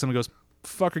guy just looks at him and goes,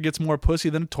 "Fucker gets more pussy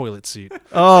than a toilet seat."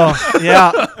 Oh,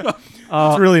 yeah.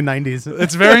 It's really 90s.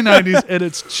 It's very 90s, and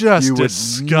it's just You would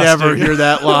disgusting. never hear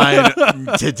that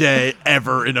line today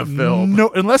ever in a film. No,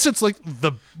 unless it's like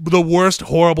the worst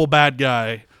horrible bad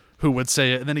guy who would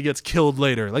say it, and then he gets killed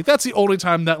later. Like, that's the only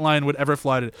time that line would ever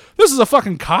fly. This is a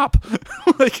fucking cop.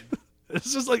 Like,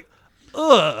 it's just like,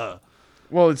 ugh.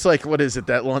 Well, it's like, what is it,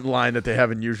 that one line that they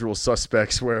have in Usual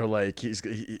Suspects where like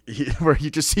where you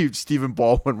just see Stephen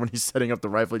Baldwin when he's setting up the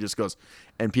rifle, he just goes,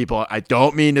 and people, I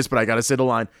don't mean this, but I gotta say the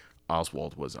line,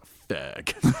 Oswald was a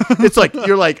fag. It's like,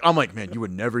 I'm like, man, you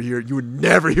would never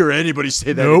hear anybody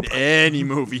say that Nope. in any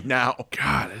movie now.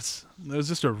 God, it was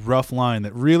just a rough line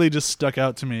that really just stuck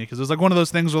out to me, because it was like one of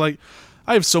those things where, like,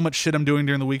 I have so much shit I'm doing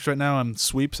during the weeks right now. I'm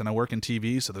sweeps and I work in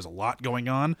TV, so there's a lot going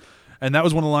on. And that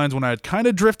was one of the lines when I had kind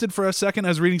of drifted for a second. I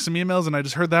was reading some emails and I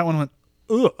just heard that one and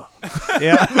went, ugh.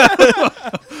 Yeah.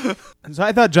 So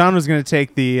I thought John was going to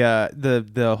take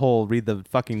the whole read the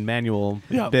fucking manual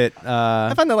bit.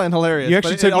 I find that line hilarious. You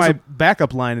actually but it took my also-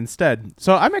 backup line instead.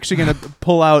 So I'm actually going to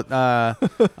pull out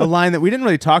a line that we didn't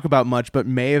really talk about much, but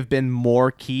may have been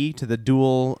more key to the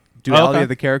duality okay. of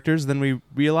the characters than we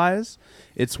realize.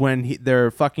 It's when they're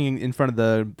fucking in front of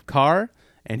the car,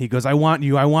 and he goes, "I want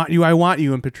you, I want you, I want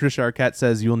you," and Patricia Arquette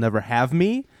says, "You'll never have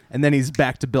me," and then he's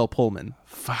back to Bill Pullman.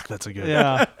 Fuck, that's a good.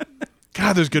 Yeah.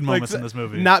 God, there's good moments in this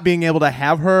movie. Not being able to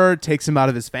have her takes him out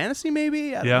of his fantasy,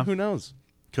 maybe? I don't Yeah. know. Who knows?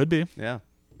 Could be. Yeah.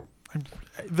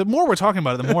 The more we're talking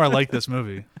about it, the more I like this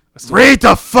movie. Read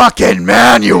the fucking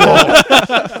manual.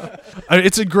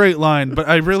 It's a great line, but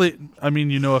I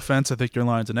mean, no offense, I think your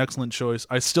line's an excellent choice.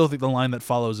 I still think the line that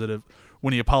follows it,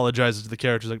 when he apologizes to the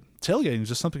character, is like, tailgating is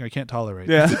just something I can't tolerate.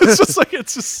 Yeah. It's just like,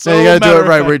 it's just so So you gotta do it right,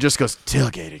 matter-of-fact. where he just goes,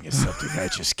 tailgating is something I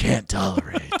just can't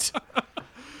tolerate.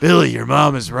 Billy, your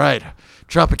mom is right.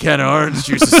 Tropicana orange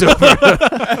juice is super.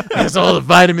 It has all the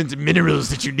vitamins and minerals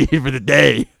that you need for the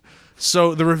day.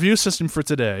 So the review system for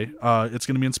today, it's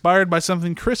going to be inspired by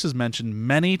something Chris has mentioned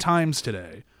many times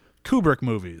today, Kubrick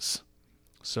movies.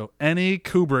 So any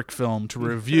Kubrick film to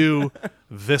review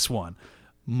this one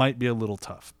might be a little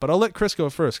tough. But I'll let Chris go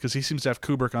first because he seems to have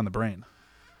Kubrick on the brain.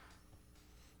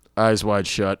 Eyes wide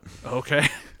shut. Okay.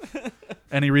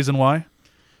 Any reason why?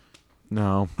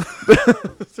 No.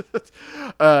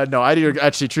 No, I didn't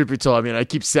actually. Truth be told, I mean, I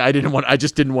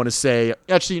just didn't want to say.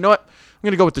 Actually, you know what? I'm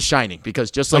gonna go with The Shining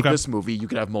because just like Okay. this movie, you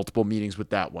could have multiple meetings with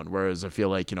that one. Whereas I feel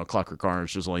like Clockwork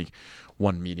Orange, there's only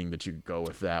one meeting that you could go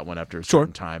with that one after a Sure.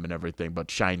 certain time and everything.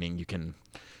 But Shining, you can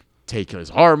take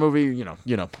as a horror movie.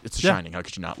 It's The Yeah. Shining. How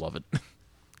could you not love it?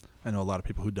 I know a lot of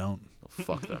people who don't.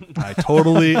 Fuck them. I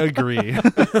totally agree.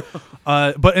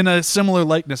 But in a similar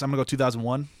likeness, I'm going to go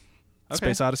 2001,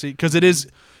 Space Odyssey, because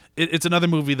it's another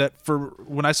movie that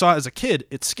when I saw it as a kid,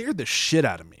 it scared the shit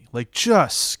out of me. Like,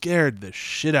 just scared the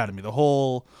shit out of me. The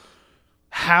whole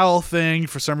Hal thing,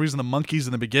 for some reason, the monkeys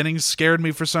in the beginning scared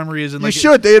me for some reason. You Like,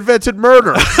 should. They invented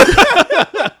murder.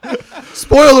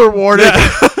 Spoiler warning.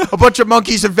 A bunch of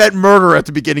monkeys invent murder at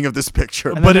the beginning of this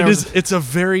picture. But there it's a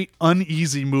very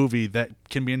uneasy movie that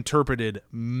can be interpreted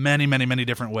many, many, many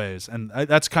different ways. And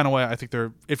that's kind of why I think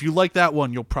if you like that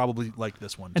one, you'll probably like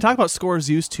this one. And talk about scores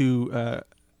used to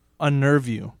unnerve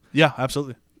you. Yeah,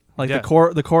 absolutely. Like Yeah.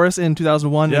 the chorus in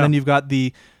 2001, Yeah. and then you've got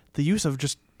the use of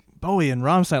just Bowie and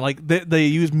Rammstein. Like they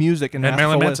use music and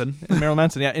Marilyn masterful Manson. ways, and Marilyn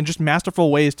Manson, yeah, in just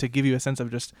masterful ways to give you a sense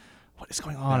of just what is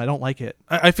going on. I don't like it.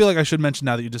 I feel like I should mention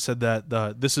now that you just said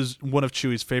that this is one of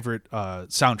Chewie's favorite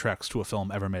soundtracks to a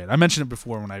film ever made. I mentioned it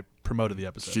before when I promoted the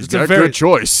episode. She's It's got a a very good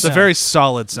choice. It's a very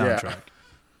solid Yeah. soundtrack.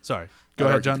 Sorry. Go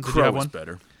ahead, John. The Did you have Crow is one?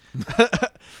 better.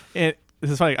 This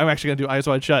is funny. I'm actually going to do Eyes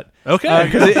Wide Shut. Okay.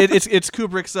 Because it's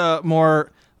Kubrick's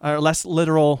more less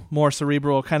literal, more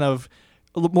cerebral, kind of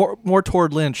more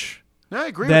toward Lynch I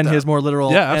agree than with that. his more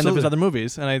literal Yeah, end of his absolutely. other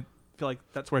movies. And I feel like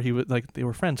that's where he was like they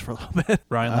were friends for a little bit.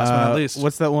 Ryan, last but not least.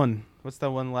 What's that one? What's that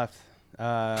one left?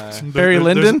 Barry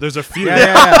Lyndon? There's a few.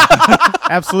 Yeah.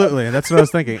 Absolutely. That's what I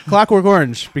was thinking. Clockwork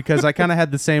Orange, because I kind of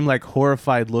had the same like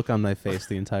horrified look on my face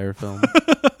the entire film.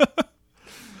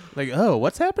 Like, oh,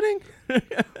 what's happening?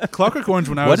 Clockwork Orange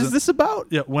when I What was is this about?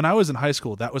 Yeah, when I was in high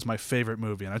school, that was my favorite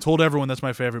movie, and I told everyone that's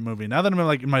my favorite movie. Now that I'm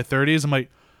in my 30s, I'm like,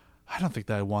 I don't think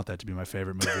that I want that to be my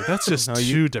favorite movie. That's just No,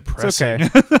 too depressing.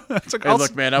 okay. It's like, Hey,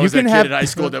 look, man, I you was that can kid have- in high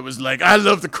school that was like, I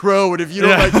love The Crow, and if you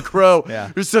don't Yeah. like The Crow,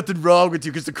 Yeah. there's something wrong with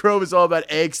you, because The Crow is all about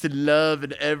angst and love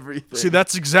and everything. See,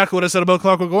 that's exactly what I said about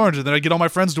Clockwork Orange. And then I get all my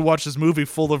friends to watch this movie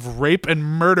full of rape and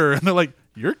murder, and they're like,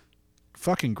 "You're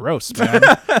fucking gross, man.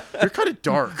 You're kind of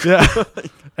dark. Yeah.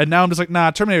 And now I'm just like,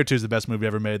 nah, Terminator 2 is the best movie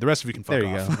ever made. The rest of you can fuck There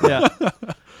you off. go.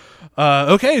 Yeah.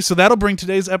 Okay, so that'll bring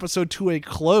today's episode to a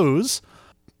close.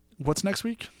 What's next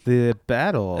week? The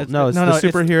battle. It's- No, it's no, the no,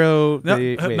 it's- superhero. No,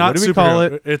 the, wait, not what do we call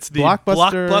superhero. it? It's the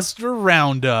Blockbuster- Blockbuster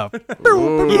Roundup.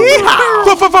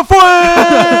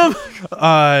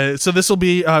 So this will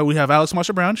be, we have Alex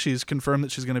Marsha Brown. She's confirmed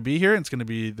that she's going to be here. It's going to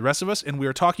be the rest of us. And we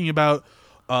are talking about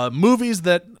movies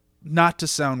that, not to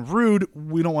sound rude,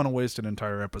 we don't want to waste an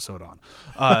entire episode on.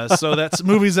 So that's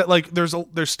movies that, like, there's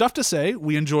stuff to say.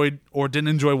 We enjoyed or didn't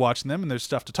enjoy watching them, and there's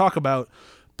stuff to talk about.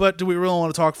 But do we really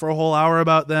want to talk for a whole hour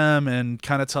about them and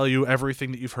kind of tell you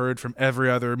everything that you've heard from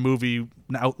every other movie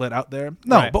outlet out there?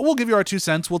 No, Right. but we'll give you our 2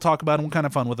 cents. We'll talk about them. We'll kind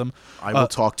of fun with them. I will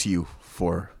talk to you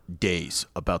for days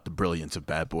about the brilliance of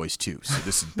Bad Boys 2. So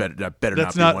this is better. That better not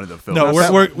That's be not one of the films. No,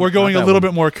 Not that we're going a that little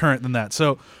one. bit more current than that.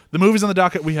 So the movies on the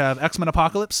docket, we have X-Men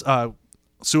Apocalypse,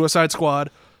 Suicide Squad,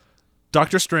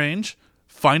 Doctor Strange,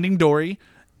 Finding Dory,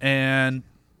 and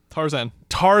Tarzan.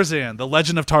 Tarzan, The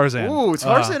Legend of Tarzan. Ooh, it's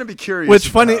hard to be curious. Which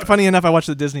funny about. funny enough, I watched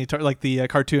the Disney the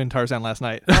cartoon Tarzan last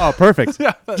night. Oh, perfect.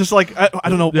 Just like I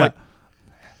don't know, Yeah. like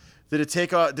Did it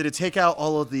take out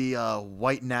all of the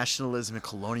white nationalism and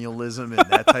colonialism and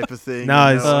that type of thing? No,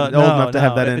 you it's know? old enough to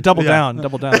have that in. It doubled Yeah. down,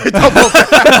 doubled down.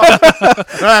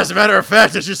 As a matter of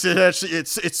fact, it's just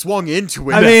it swung into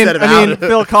it. I mean, instead of out of it.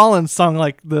 Phil Collins sung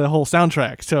like the whole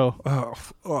soundtrack. So Oh,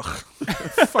 ugh.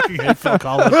 Fucking hate Phil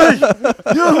Collins.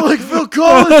 You're like Phil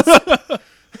Collins.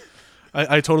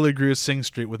 I totally agree with Sing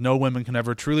Street. With no women can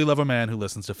ever truly love a man who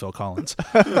listens to Phil Collins.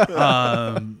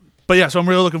 But yeah, so I'm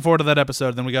really looking forward to that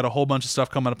episode. Then we got a whole bunch of stuff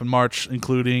coming up in March,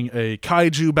 including a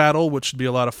kaiju battle, which should be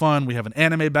a lot of fun. We have an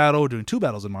anime battle. We're doing 2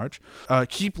 battles in March.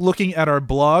 Keep looking at our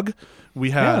blog.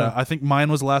 We had, I think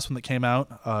mine was the last one that came out.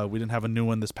 We didn't have a new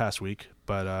one this past week,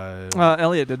 but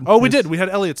Elliot did. oh, we his- did. We had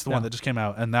Elliot's the one that just came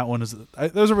out, and that one is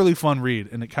that was a really fun read,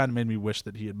 and it kind of made me wish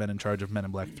that he had been in charge of Men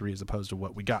in Black 3 as opposed to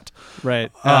what we got. Right.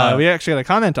 Uh, We actually got a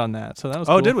comment on that, so that was.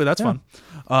 Oh, cool. did we? That's fun.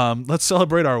 Let's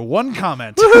celebrate our 1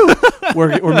 comment.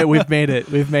 We've made it.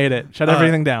 We've made it. Shut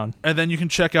everything down. And then you can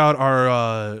check out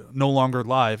our no longer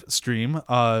live stream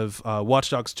of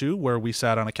Watch Dogs 2, where we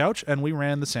sat on a couch and we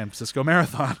ran the San Francisco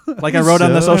Marathon. Like I wrote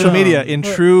on the social media, in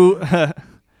true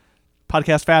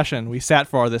podcast fashion, we sat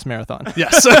for this marathon.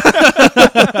 Yes. It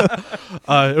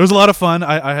was a lot of fun.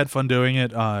 I had fun doing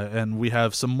it. And we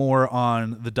have some more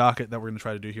on the docket that we're going to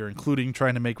try to do here, including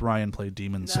trying to make Ryan play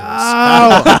Demon Souls.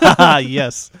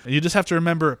 Yes. You just have to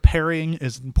remember parrying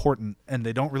is important, and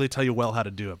they don't really tell you well how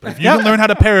to do it. But if you can learn how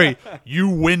to parry, you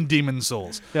win Demon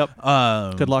Souls. Yep.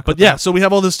 Good luck But with yeah, that. so we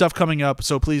have all this stuff coming up.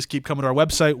 So please keep coming to our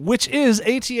website, which is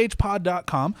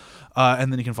athpod.com.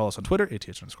 And then you can follow us on Twitter,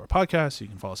 ATH_podcast. You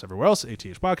can follow us everywhere else,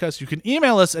 ATH Podcast. You can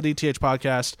email us at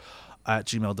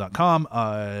athpodcast@gmail.com.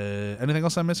 Anything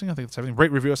else I'm missing? I think that's everything.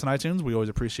 Rate, review us on iTunes. We always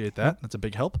appreciate that. That's a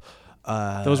big help.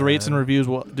 Those rates and reviews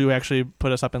do actually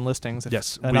put us up in listings. If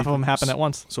Yes, enough of them happen at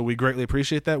once. So we greatly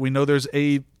appreciate that. We know there's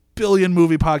a billion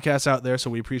movie podcasts out there, so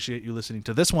we appreciate you listening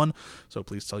to this one. So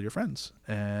please tell your friends.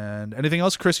 And anything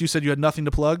else, Chris? You said you had nothing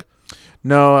to plug.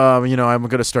 No, I'm going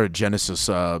to start a Genesis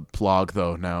blog,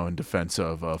 though, now in defense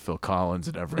of Phil Collins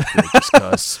and everything we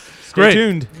discuss. Great.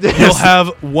 tuned. You'll have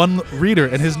one reader,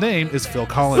 and his name is Phil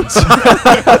Collins.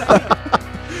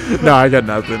 No, I got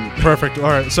nothing. Perfect. All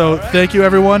right. So thank you,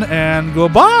 everyone, and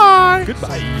goodbye.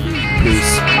 Goodbye.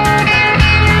 Peace.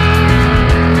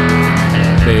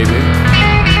 Baby.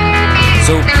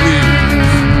 So please,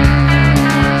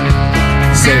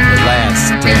 save the last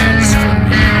dance for